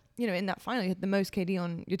had in that final you had the most KD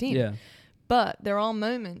on your team. Yeah. But there are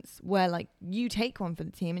moments where you take one for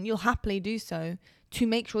the team and you'll happily do so to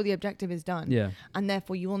make sure the objective is done. Yeah. And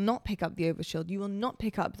therefore you will not pick up the overshield. You will not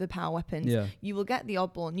pick up the power weapons. Yeah. You will get the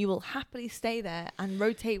oddball and you will happily stay there and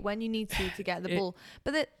rotate when you need to get the ball.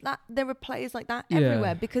 But there are players like that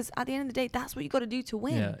everywhere because at the end of the day, that's what you got to do to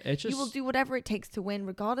win. Yeah, you will do whatever it takes to win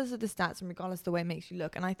regardless of the stats and regardless of the way it makes you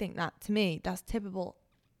look. And I think that, to me, that's typical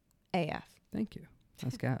AF. Thank you.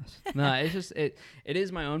 That's gas. No, it's just it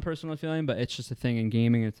is my own personal feeling, but it's just a thing in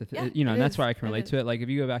gaming. It's and that's why I can relate to it. If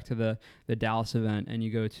you go back to the Dallas event and you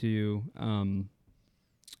go to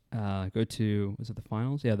was it the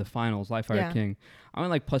finals? Yeah, the finals, Live Fire King. I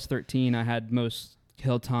went plus 13. I had most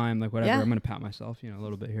kill time, whatever. I'm gonna pat myself, a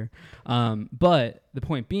little bit here. But the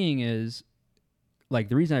point being is,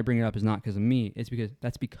 the reason I bring it up is not because of me. It's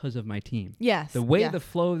because of my team. Yes. The way the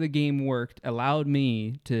flow of the game worked allowed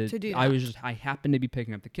me to do that. I happened to be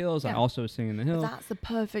picking up the kills. I also was singing the hill. But that's the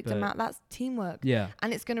perfect amount. That's teamwork. Yeah.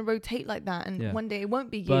 And it's going to rotate like that. And one day it won't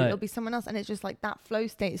be you. It'll be someone else. And it's just that flow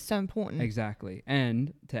state is so important. Exactly.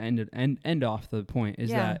 And to end off the point is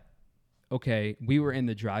that, okay, we were in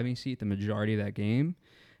the driving seat the majority of that game.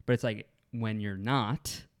 But it's when you're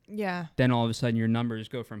not... Yeah. Then all of a sudden your numbers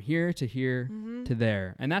go from here to here to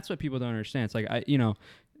there. And that's what people don't understand. It's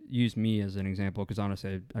use me as an example because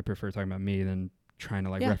honestly I prefer talking about me than trying to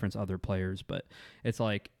reference other players. But it's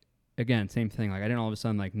again, same thing. I didn't all of a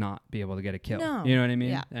sudden not be able to get a kill. No. You know what I mean?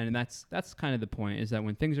 Yeah. And that's kind of the point is that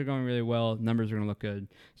when things are going really well, numbers are going to look good,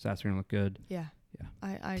 stats are going to look good. Yeah.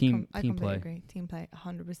 Yeah. I team completely play. agree. Team play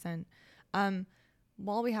 100%.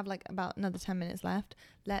 While we have about another 10 minutes left,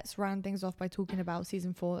 let's round things off by talking about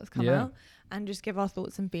season 4 that's come out and just give our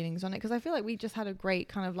thoughts and feelings on it. Because I feel like we just had a great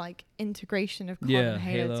kind of integration of COD and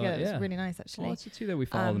Halo together. It was really nice, actually. Well, it's the two that we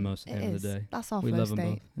follow the most at the end of the day. That's our we flow love state.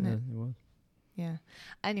 them both. Yeah, it was. Yeah.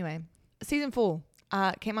 Anyway, season 4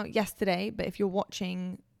 came out yesterday, but if you're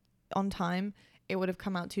watching on time, it would have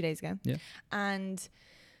come out 2 days ago. Yeah. And...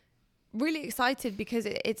 really excited because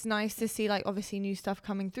it's nice to see obviously new stuff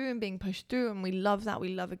coming through and being pushed through, and we love that. We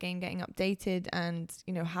love a game getting updated and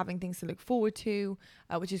having things to look forward to,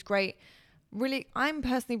 which is great. I'm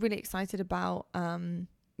personally really excited about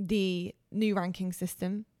the new ranking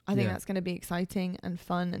system. I think that's going to be exciting and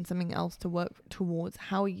fun and something else to work towards.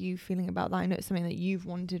 How are you feeling about that? I know it's something that you've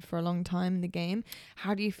wanted for a long time in the game.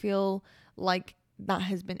 How do you feel that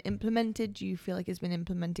has been implemented? Do you feel like it's been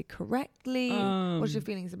implemented correctly? What's your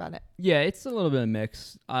feelings about it? Yeah, it's a little bit of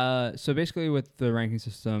mix. So basically with the ranking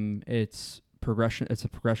system, it's progression. It's a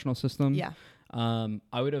progressional system. Yeah.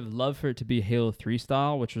 I would have loved for it to be Halo 3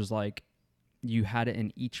 style, which was you had it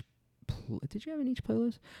in each. Did you have it in each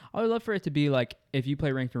playlist? I would love for it to be if you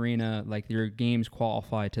play Ranked Arena, your games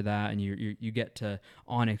qualify to that, and you get to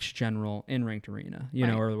Onyx General in Ranked Arena,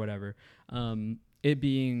 or whatever. It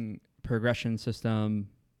being progression system,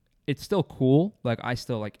 it's still cool. I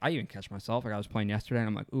still I even catch myself. I was playing yesterday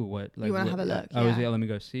and I'm ooh, what? You want to have a look? I was let me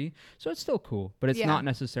go see. So it's still cool, but it's not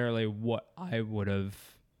necessarily what I would have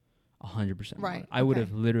 100%. Right. I would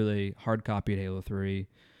have literally hard copied Halo 3.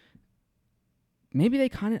 Maybe they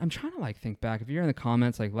I'm trying to think back. If you're in the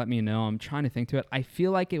comments, let me know. I'm trying to think to it. I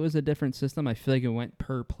feel like it was a different system. I feel like it went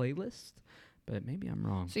per playlist, but maybe I'm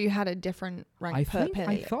wrong. So you had a different rank per pin,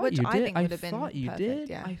 I thought which you I did. think would have been perfect.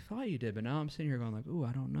 Yeah. I thought you did, but now I'm sitting here going like, ooh,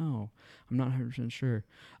 I don't know. I'm not 100% sure.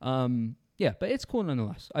 Yeah, but it's cool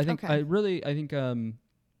nonetheless. I think even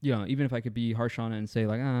if I could be harsh on it and say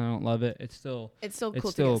like, I don't love it, it's still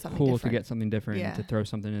cool to get something different and to throw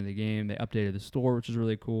something in the game. They updated the store, which is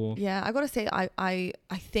really cool. Yeah, I gotta say, I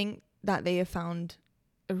think that they have found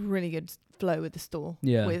a really good flow with the store,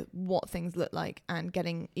 with what things look like and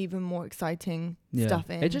getting even more exciting stuff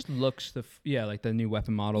in. It just looks like the new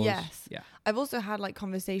weapon models. Yes. Yeah. I've also had like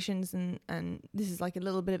conversations and this is like a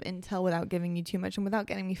little bit of intel without giving you too much and without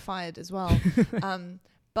getting me fired as well.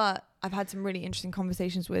 But I've had some really interesting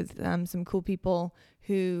conversations with some cool people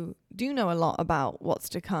who do know a lot about what's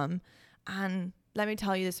to come. And let me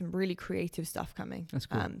tell you, there's some really creative stuff coming. That's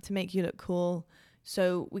cool. To make you look cool.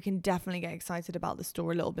 So we can definitely get excited about the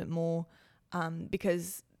store a little bit more.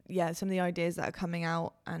 Because some of the ideas that are coming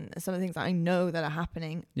out and some of the things that I know that are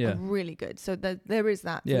happening are really good. So there is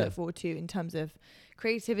that to look forward to in terms of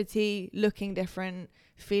creativity, looking different,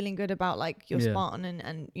 feeling good about like your Spartan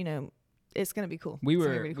and you know, it's going to be cool. We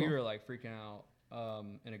were like freaking out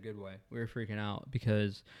in a good way. We were freaking out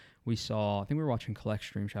because we saw, I think we were watching Collect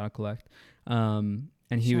stream, shout out Collect. And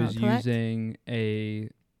he was using a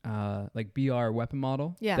like BR weapon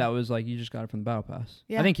model. Yeah. That was like, you just got it from the battle pass.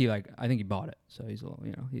 Yeah. I think he bought it. So he's a little,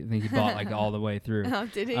 I think he bought like all the way through. Oh,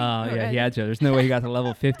 did he? Yeah, he had to. There's no way he got to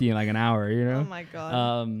level 50 in like an hour, you know? Oh my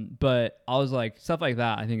God. But I was like, stuff like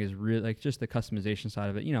that I think is really like just the customization side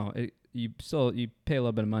of it. You know, you pay a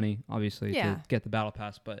little bit of money obviously to get the battle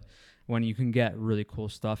pass, but when you can get really cool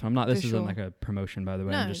stuff. This isn't like a promotion, by the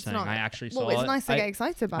way. No, I'm just saying. I actually saw it. It's nice to get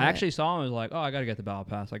excited about it. I actually saw him and was like, oh, I got to get the battle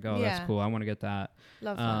pass. Like, oh, that's cool. I want to get that.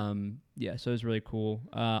 Love that. Yeah, so it's really cool.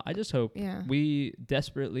 I just hope we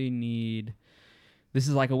desperately need, this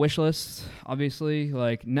is like a wish list, obviously.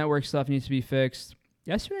 Like, network stuff needs to be fixed.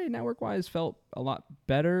 Yesterday, network-wise, felt a lot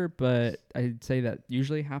better, but I'd say that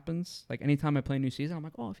usually happens. Like, anytime I play a new season, I'm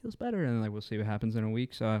like, oh, it feels better. And then, like, we'll see what happens in a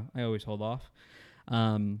week. So I always hold off.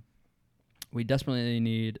 We desperately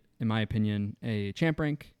need, in my opinion, a champ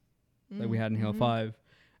rank like we had in Halo 5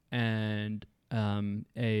 and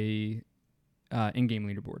a in-game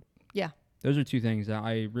leaderboard. Yeah. Those are two things that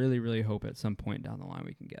I really, really hope at some point down the line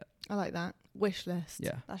we can get. I like that. Wish list.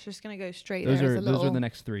 Yeah. That's just going to go straight those there. Those are the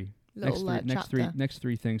next three. Next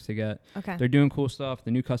three things to get. Okay. They're doing cool stuff.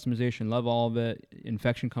 The new customization, love all of it.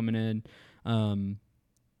 Infection coming in. That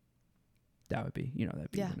would be,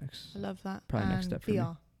 that'd be the next. I love that. Probably next step for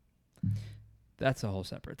VR. Me. That's a whole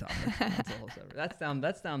separate topic. That's down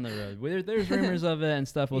the road. There's rumors of it and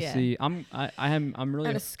stuff. We'll see. I'm really.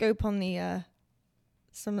 And a scope on the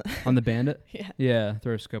on the Bandit. Yeah.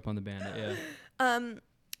 Throw a scope on the Bandit. Yeah.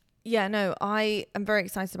 I am very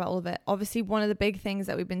excited about all of it. Obviously, one of the big things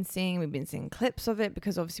that we've been seeing clips of it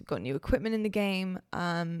because obviously we've got new equipment in the game.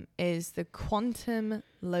 Is the quantum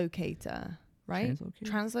locator, right?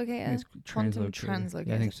 Translocator. Quantum translocator.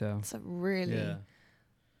 Yeah, I think so. It's a really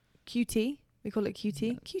QT. We call it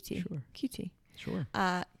QT. QT. Sure. QT. Sure.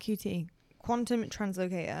 QT. Quantum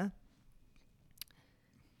translocator.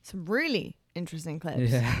 Some really interesting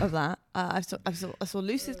clips of that. I saw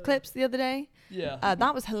Lucid clips the other day. Yeah.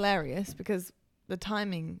 That was hilarious because the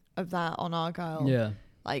timing of that on Argyle. Yeah.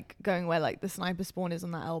 Like going where like the sniper spawn is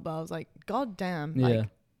on that elbow. I was like, God damn. Like,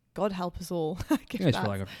 God help us all. It's for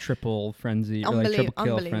like a triple frenzy or like triple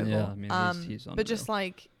kill frenzy. Yeah. I mean, he's but just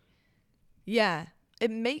like, it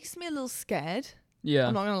makes me a little scared. Yeah.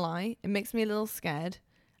 I'm not going to lie. It makes me a little scared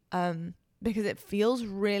because it feels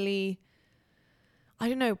really, I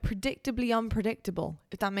don't know, predictably unpredictable,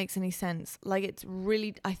 if that makes any sense. Like it's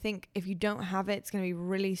really, I think if you don't have it, it's going to be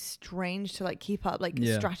really strange to like keep up like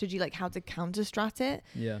strategy, like how to counter strat it.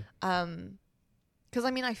 Yeah. Because I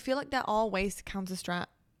mean, I feel like there are ways to counter strat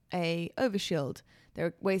a overshield. There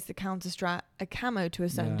are ways to counter strat a camo to a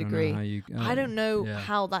certain degree. I don't know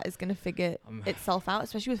how that is going to figure itself out,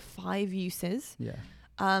 especially with 5 uses. Yeah.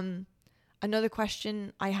 Another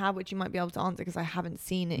question I have, which you might be able to answer because I haven't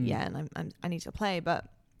seen it yet and I need to play, but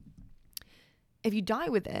if you die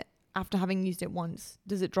with it after having used it once,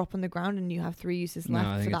 does it drop on the ground and you have 3 uses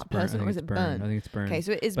left for that person, or is it burned? I think it's burned. Okay,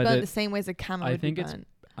 so it is burnt the same way as a camo would be burnt.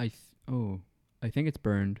 I think it's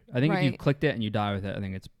burned. I think if you clicked it and you die with it, I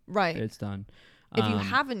think it's it's done. If you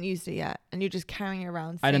haven't used it yet and you're just carrying it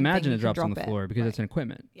around, I'd imagine it drops on the floor because it's an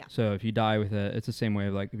equipment. Yeah. So if you die with it, it's the same way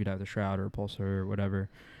of like if you die with a shroud or a pulsar or whatever.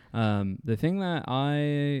 The thing that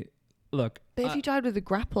look. But if you died with a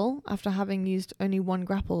grapple after having used only one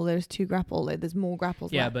grapple, there's 2 grapple. There's more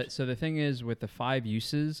grapples. Yeah, left. but so the thing is with the 5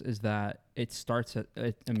 uses is that it starts at.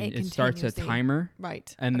 It starts a continuously. timer.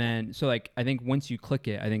 Right. And then so like I think once you click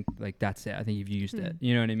it, I think like that's it. I think you've used it.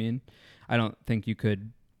 You know what I mean? I don't think you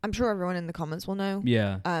could. I'm sure everyone in the comments will know.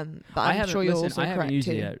 Yeah. But I'm sure you're also I haven't correct used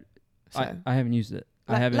too. it yet. So I haven't used it.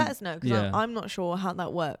 let us know because I'm not sure how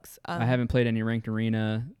that works. I haven't played any ranked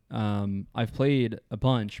arena. I've played a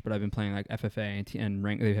bunch, but I've been playing like FFA and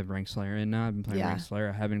rank. They have Rank Slayer in now. I've been playing Rank Slayer.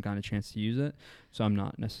 I haven't gotten a chance to use it, so I'm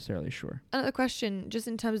not necessarily sure. Another question, just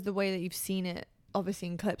in terms of the way that you've seen it, obviously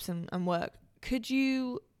in clips and work, do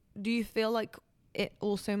you feel like it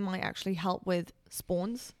also might actually help with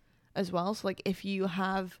spawns as well? So like if you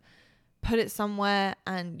have put it somewhere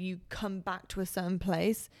and you come back to a certain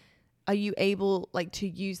place, are you able like to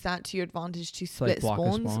use that to your advantage to split like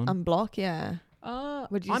spawns and block? Yeah.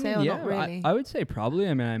 Would you say or not really? I would say probably.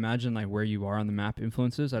 I mean, I imagine like where you are on the map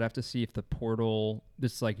influences. I'd have to see if the portal.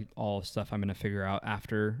 This is like all stuff I'm gonna figure out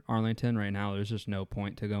after Arlington. Right now, there's just no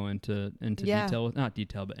point to go into detail, not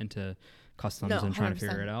detail, but into customs and trying to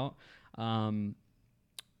figure it out.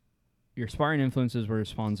 Your sparring influences where your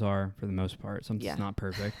spawns are for the most part. Something's not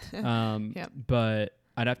perfect. But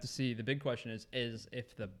I'd have to see. The big question is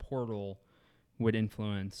if the portal would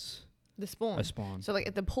influence the spawn. A spawn. So like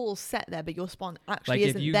if the portal's set there, but your spawn actually like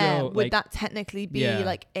isn't there, would that technically be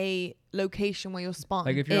like a location where your spawn?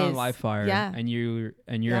 Like if you're on live fire and you're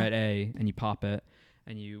at A and you pop it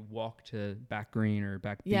and you walk to back green or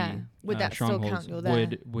back B, would that still count you're there?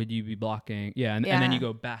 Would you be blocking? And then you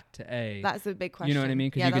go back to A. That's a big question. You know what I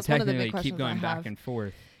mean? Because you could technically keep going back and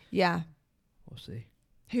forth. Yeah. We'll see.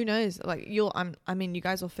 Who knows? Like you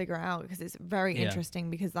guys will figure it out because it's very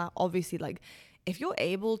interesting because that obviously like if you're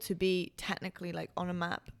able to be technically like on a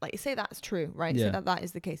map, like say that's true, right? Yeah. So that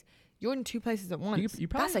is the case. You're in 2 places at once.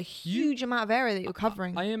 That's a huge amount of area that you're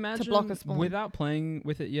covering. I imagine to block a spawn. Without playing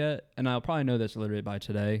with it yet, and I'll probably know this literally by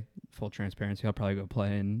today. Full transparency, I'll probably go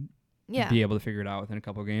play and be able to figure it out within a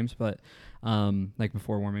couple of games, but like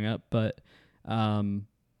before warming up. But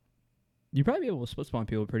you'd probably be able to split spawn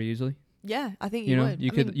people pretty easily. Yeah, I think you would.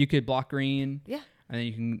 You could block green. Yeah. And then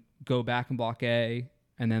you can go back and block A.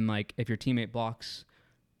 And then like if your teammate blocks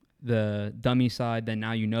the dummy side, then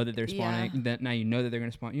now you know that they're spawning. Then now you know that they're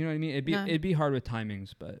going to spawn. You know what I mean? It'd be hard with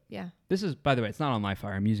timings, but this is, by the way, it's not on live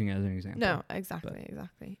fire. I'm using it as an example. No, exactly.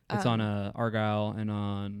 It's on Argyle and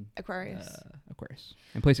on Aquarius.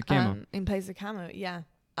 In place of camo. I'm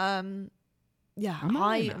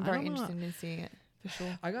very interested in seeing it for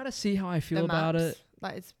sure. I gotta see how I feel about it.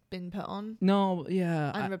 That it's been put on. No,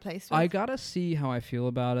 yeah. And replaced with. I gotta see how I feel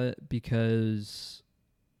about it because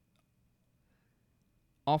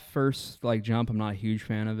off first like jump, I'm not a huge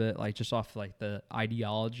fan of it. Like just off like the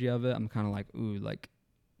ideology of it, I'm kind of like, ooh, like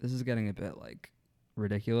this is getting a bit like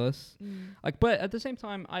ridiculous. Like, but at the same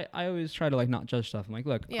time, I always try to like not judge stuff. I'm like,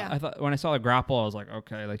 look, I thought when I saw the grapple, I was like,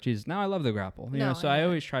 okay, like Jesus, now I love the grapple. You know, so I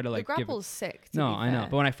always try to like. The grapple's sick. I know,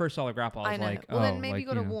 but when I first saw the grapple, I was like, well, then maybe you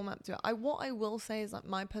got to warm up to it. What I will say is like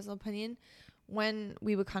my personal opinion, when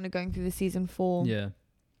we were kind of going through the season 4.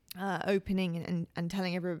 Opening and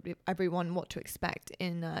telling everyone what to expect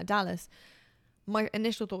in Dallas, my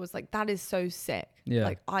initial thought was like, that is so sick.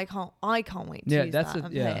 Like I can't wait to use that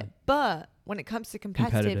and play it. But when it comes to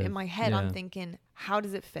competitive in my head, I'm thinking, how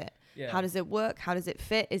does it fit? How does it work? How does it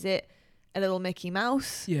fit? Is it a little Mickey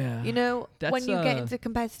Mouse? You know, when you get into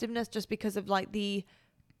competitiveness, just because of like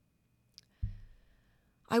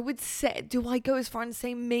I would say, do I go as far and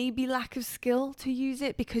say maybe lack of skill to use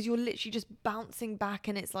it because you're literally just bouncing back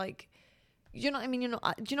and it's like, you know what I mean? Do you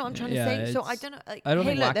know what I'm trying to say? So I don't know. Like, I don't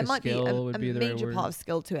think there might be a major part of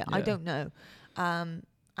skill to it. I don't know. And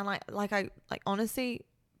I honestly,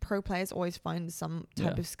 pro players always find some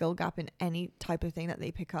type of skill gap in any type of thing that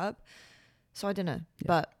they pick up. So I don't know,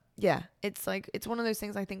 but it's like, it's one of those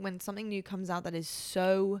things. I think when something new comes out that is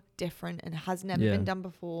so different and has never been done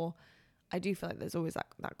before, I do feel like there's always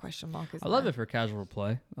that question mark. I love it for casual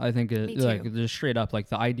play. I think it like just straight up like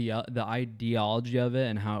the ideology of it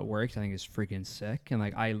and how it works. I think is freaking sick. And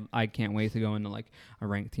like I can't wait to go into like a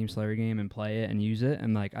ranked Team Slayer game and play it and use it.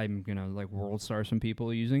 And like I'm gonna like world star some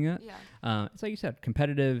people using it. It's like you said,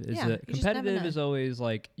 competitive is always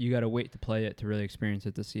like you got to wait to play it to really experience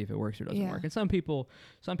it to see if it works or doesn't work. And some people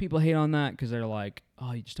hate on that because they're like,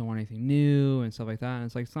 oh, you just don't want anything new and stuff like that. And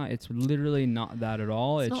it's like, it's literally not that at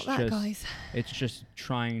all. It's not that, guys. It's just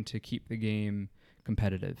trying to keep the game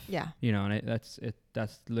competitive. You know, and that's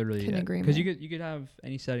literally it. Because you could have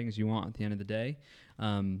any settings you want at the end of the day.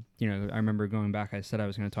 You know, I remember going back, I said I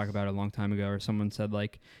was going to talk about it a long time ago, or someone said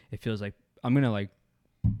like, it feels like I'm going to like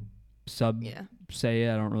say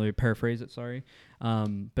it. I don't really paraphrase it. Sorry.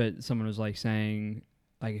 But someone was like saying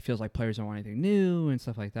like it feels like players don't want anything new and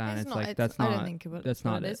stuff like that. It's like that's not. I don't think that's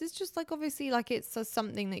not it. It's just like obviously like it's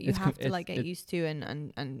something that you have to like get used to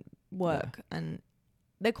and work, and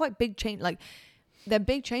they're quite big change. Like they're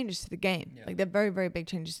big changes to the game. Yeah. Like they're very, very big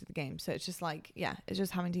changes to the game. So it's just like it's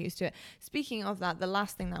just having to get used to it. Speaking of that, the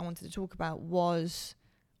last thing that I wanted to talk about was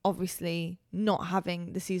obviously not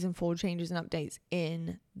having the season 4 changes and updates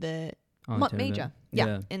in the major.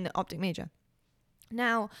 Yeah, in the OpTic major.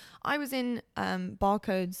 Now, I was in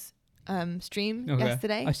Barcode's stream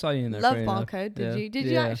yesterday. I saw you in there. Love Barcode. Did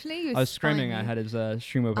you actually? I was screaming. I had his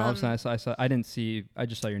stream open. I saw. I didn't see. I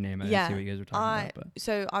just saw your name. I didn't see what you guys were talking about. But.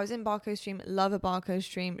 So I was in Barcode stream. Love a Barcode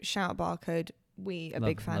stream. Shout out Barcode. We are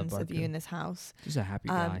big fans of you in this house. Just a happy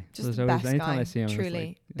guy. Just the best guy. I see him,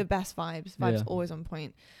 truly, the best vibes. Vibes always on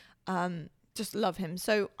point. Just love him.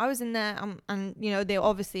 So I was in there, and you know they were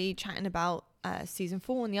obviously chatting about season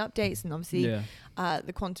 4 and the updates, and obviously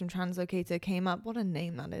the quantum translocator came up. What a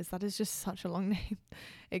name that is. That is just such a long name.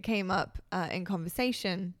 It came up in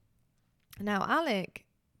conversation. Now Alec,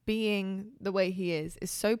 being the way he is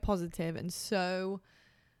so positive and so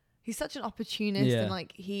he's such an opportunist, and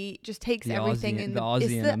like he just takes everything in the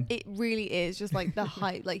Aussie in him. It really is just like the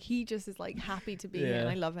hype. Like he just is like happy to be here, and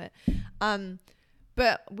I love it.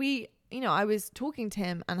 But we, you know, I was talking to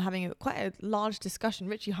him and having quite a large discussion.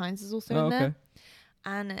 Richie Hines is also in there.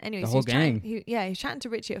 And anyways, the whole gang. He's chatting to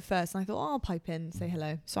Richie at first, and I thought, I'll pipe in and say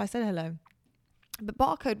hello. So I said hello. But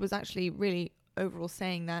Barcode was actually really overall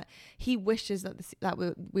saying that he wishes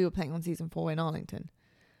that we were playing on season 4 in Arlington.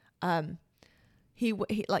 He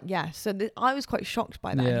like, so I was quite shocked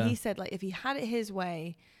by that. And he said like if he had it his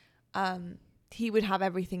way, he would have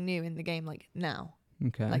everything new in the game like now.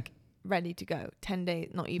 Okay. Like ready to go. 10 days,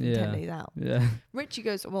 not even 10 days out. Yeah. Richie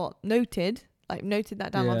goes, well, noted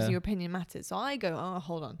that down. Obviously your opinion matters. So I go, oh,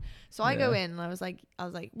 hold on. So I go in and I was like,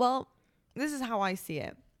 well, this is how I see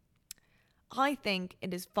it. I think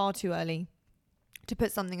it is far too early to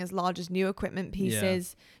put something as large as new equipment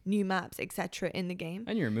pieces, new maps, etc. in the game.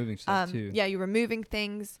 And you're removing stuff too. Yeah, you're removing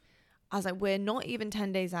things. I was like, we're not even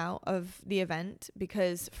 10 days out of the event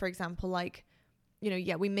because, for example, like, you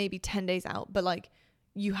know, we may be 10 days out, but like,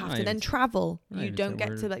 you have to then travel. You don't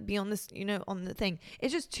get to like be on this, you know, on the thing.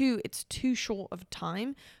 It's just it's too short of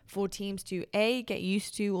time for teams to A, get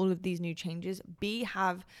used to all of these new changes, B,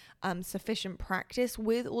 have sufficient practice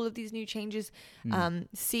with all of these new changes,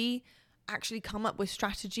 C, actually come up with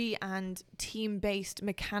strategy and team-based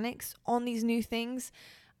mechanics on these new things.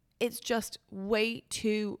 It's just way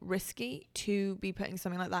too risky to be putting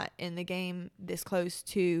something like that in the game this close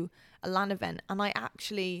to a LAN event. And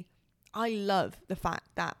I love the fact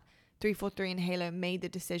that 343 and Halo made the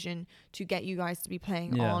decision to get you guys to be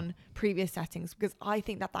playing on previous settings, because I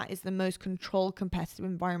think that is the most controlled competitive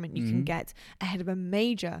environment you can get ahead of a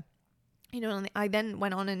major. You know, and I then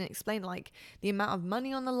went on and explained like the amount of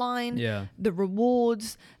money on the line, the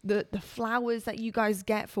rewards, the flowers that you guys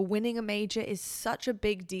get for winning a major is such a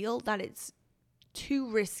big deal that it's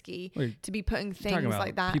too risky to be putting things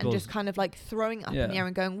like that and just kind of like throwing up in the air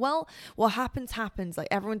and going, well, what happens. Like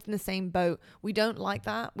everyone's in the same boat. We don't like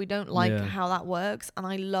that. We don't like how that works. And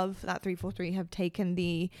I love that 343 have taken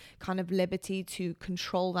the kind of liberty to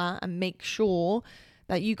control that and make sure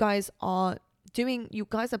that you guys are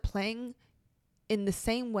playing in the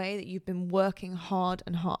same way that you've been working hard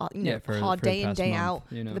and hard, hard day in, day out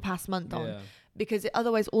for the past month on, because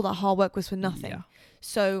otherwise all that hard work was for nothing.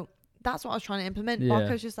 So that's what I was trying to implement.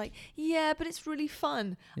 Barco's just like, but it's really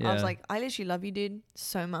fun. I was like, I literally love you, dude,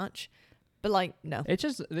 so much. But like, no. It's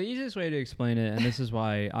just the easiest way to explain it, and this is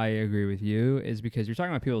why I agree with you, is because you're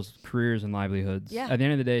talking about people's careers and livelihoods. Yeah. At the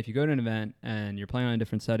end of the day, if you go to an event and you're playing on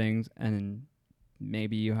different settings and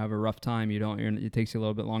maybe you have a rough time, it takes you a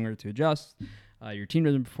little bit longer to adjust, your team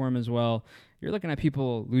doesn't perform as well, you're looking at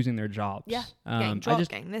people losing their jobs. Yeah, getting dropped,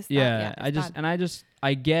 getting this, that.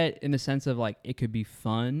 I get in the sense of like, it could be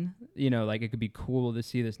fun, like it could be cool to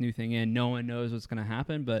see this new thing in. No one knows what's going to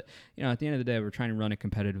happen, but at the end of the day, we're trying to run a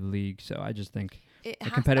competitive league. So I just think a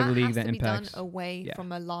competitive league that impacts. Be done away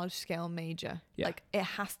from a large scale major. Yeah. Like it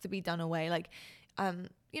has to be done away. Like, and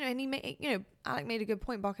he made, Alec made a good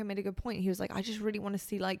point. Barco made a good point. He was like, I just really want to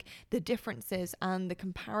see like the differences and the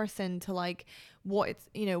comparison to like what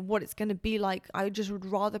it's going to be like. I just would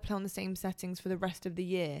rather play on the same settings for the rest of the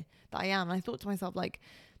year that I am. And I thought to myself, like,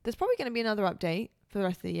 there's probably going to be another update for the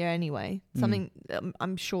rest of the year anyway. Something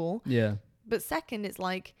I'm sure. Yeah. But second, it's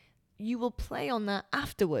like you will play on that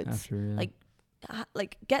afterwards.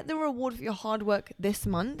 Like get the reward for your hard work this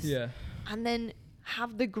month. Yeah. And then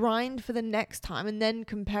have the grind for the next time and then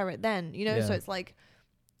compare it then, so it's like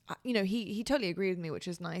he totally agreed with me, which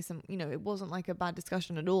is nice. And, it wasn't like a bad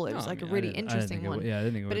discussion at all. It was like a really interesting one. I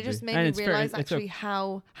didn't think it would But it just made me realize actually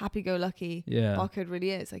how happy-go-lucky Barcode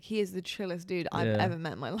really is. Like, he is the chillest dude I've ever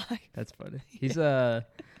met in my life. That's funny. He's a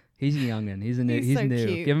youngin'. He's new. He's so new.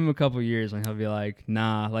 Cute. Give him a couple years and he'll be like,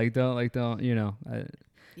 nah, don't,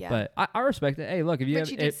 Yeah. But I respect it. Hey, look, if you But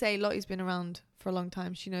she did say Lottie's been around for a long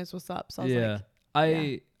time. She knows what's up. So I was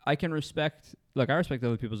like, I can respect. Look, I respect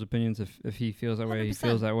other people's opinions. If he feels that way, 100%. he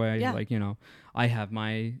feels that way. Yeah. Like, I have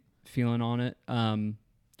my feeling on it.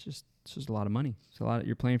 It's just a lot of money. It's a lot.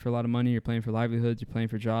 You're playing for a lot of money. You're playing for livelihoods. You're playing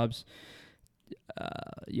for jobs.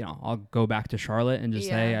 I'll go back to Charlotte and just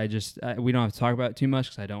say we don't have to talk about it too much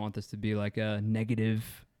because I don't want this to be like a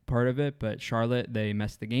negative part of it. But Charlotte, they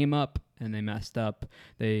messed the game up and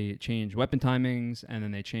they changed weapon timings, and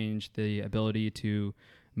then they changed the ability to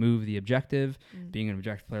move the objective. Being an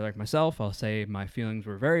objective player like myself, I'll say my feelings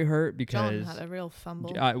were very hurt because John had a real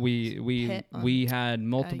fumble. We had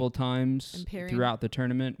multiple times throughout the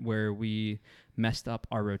tournament where we messed up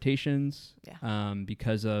our rotations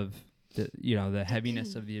because of the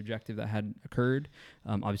heaviness of the objective that had occurred.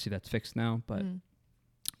 Obviously that's fixed now, but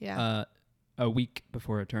a week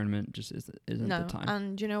before a tournament just isn't the time.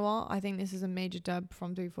 And you know what? I think this is a major dub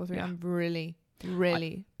from 343. I'm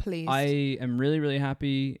really pleased. I am really, really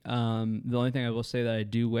happy. The only thing I will say that I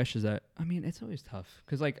do wish is that, it's always tough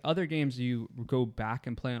because like other games you go back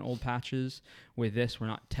and play on old patches. With this, we're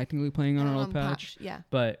not technically playing on an old patch,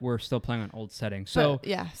 but we're still playing on old settings. So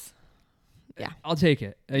yes. Yeah, I'll take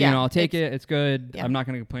it. I'll take it. It's good. I'm not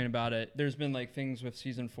going to complain about it. There's been like things with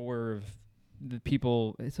season 4 of the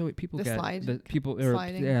people. It's always people the get slide. the people.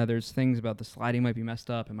 Sliding. There's things about the sliding might be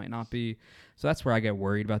messed up. It might not be. So that's where I get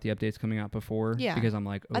worried about the updates coming out before. Yeah, because I'm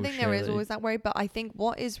like, I think there is always that worry. But I think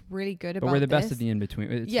what is really good about we're the best of the in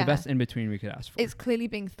between. It's the best in between we could ask for. It's clearly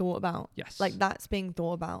being thought about. Yes, like that's being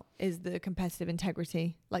thought about is the competitive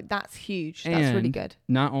integrity. Like that's huge. And that's really good.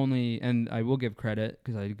 Not only, and I will give credit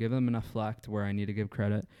because I give them enough flack to where I need to give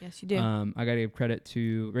credit. Yes, you do. I got to give credit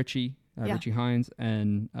to Richie. Richie Hines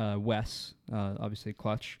and Wes, obviously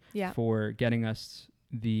Clutch, for getting us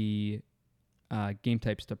the game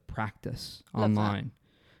types to practice online.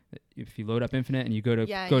 If you load up Infinite and you go to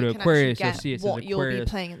Aquarius, you'll see it says Aquarius. You'll be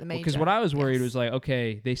playing at the major. Because what I was worried was like,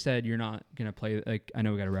 okay, they said you're not gonna play. Like, I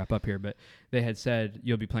know we got to wrap up here, but they had said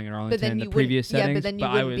you'll be playing at Arlington in the previous settings. Yeah, but then you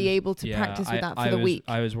wouldn't be able to practice with that for the week.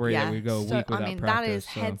 I was worried that we'd go a week without practice. That is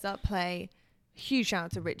heads up play. Huge shout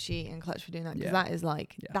out to Richie and Clutch for doing that because that is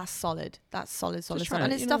like that's solid. That's solid.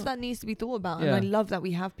 And it's stuff that needs to be thought about. And I love that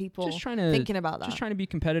we have people thinking about that. Just trying to be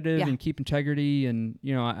competitive and keep integrity. And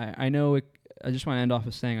I know it. I just want to end off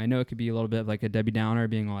with saying I know it could be a little bit of like a Debbie Downer,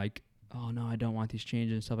 being like, oh no, I don't want these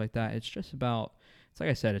changes and stuff like that. It's just about. It's like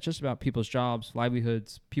I said. It's just about people's jobs,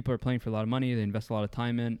 livelihoods. People are playing for a lot of money. They invest a lot of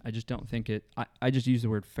time in. I just don't think it. I just use the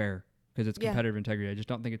word fair because it's competitive integrity. I just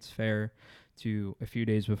don't think it's fair to a few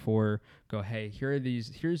days before go, hey,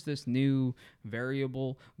 here's this new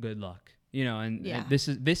variable, good luck. And this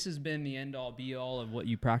has been the end all be all of what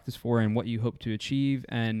you practice for and what you hope to achieve,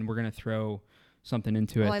 and we're gonna throw something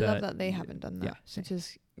into it. I love that they haven't done that, which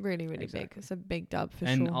is really, really big. It's a big dub for sure.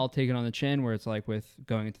 And I'll take it on the chin where it's like with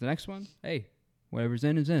going into the next one, hey, whatever's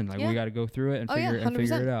in is in. Like we got to go through it and figure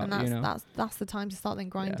it out. And that's the time to start then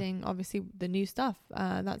grinding. Obviously, the new stuff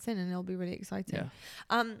that's in, and it'll be really exciting.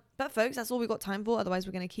 Yeah. But folks, that's all we've got time for. Otherwise,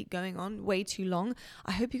 we're going to keep going on way too long.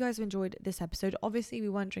 I hope you guys have enjoyed this episode. Obviously, we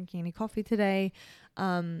weren't drinking any coffee today.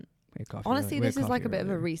 Honestly, this is like a bit of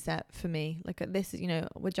a reset for me. Like this is,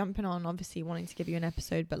 we're jumping on, obviously wanting to give you an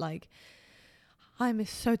episode, but like I'm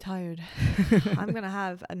so tired. I'm gonna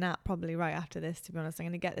have a nap probably right after this. To be honest, I'm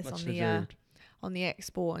gonna get this on the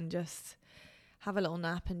export and just have a little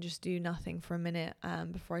nap and just do nothing for a minute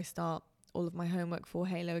before I start all of my homework for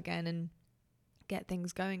Halo again and get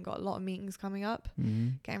things going. Got a lot of meetings coming up.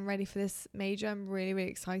 Getting ready for this major. I'm really, really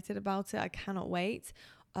excited about it. I cannot wait.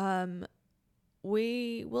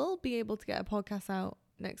 We will be able to get a podcast out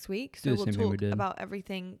next week. So we'll talk about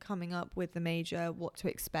everything coming up with the major, what to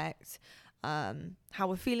expect, how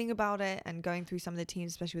we're feeling about it, and going through some of the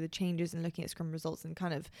teams, especially with the changes and looking at scrum results and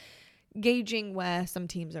kind of gauging where some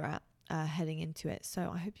teams are at heading into it.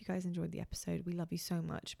 So I hope you guys enjoyed the episode. We love you so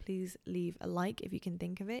much. Please leave a like if you can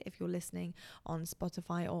think of it. If you're listening on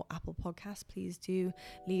Spotify or Apple Podcasts, please do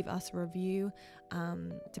leave us a review,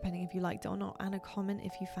 depending if you liked it or not, and a comment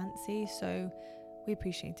if you fancy. So we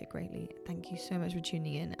appreciate it greatly. Thank you so much for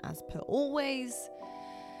tuning in as per always.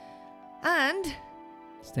 And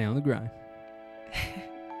stay on the grind.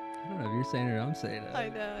 I don't know if you're saying it or I'm saying it. I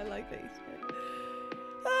know, I like that you said it.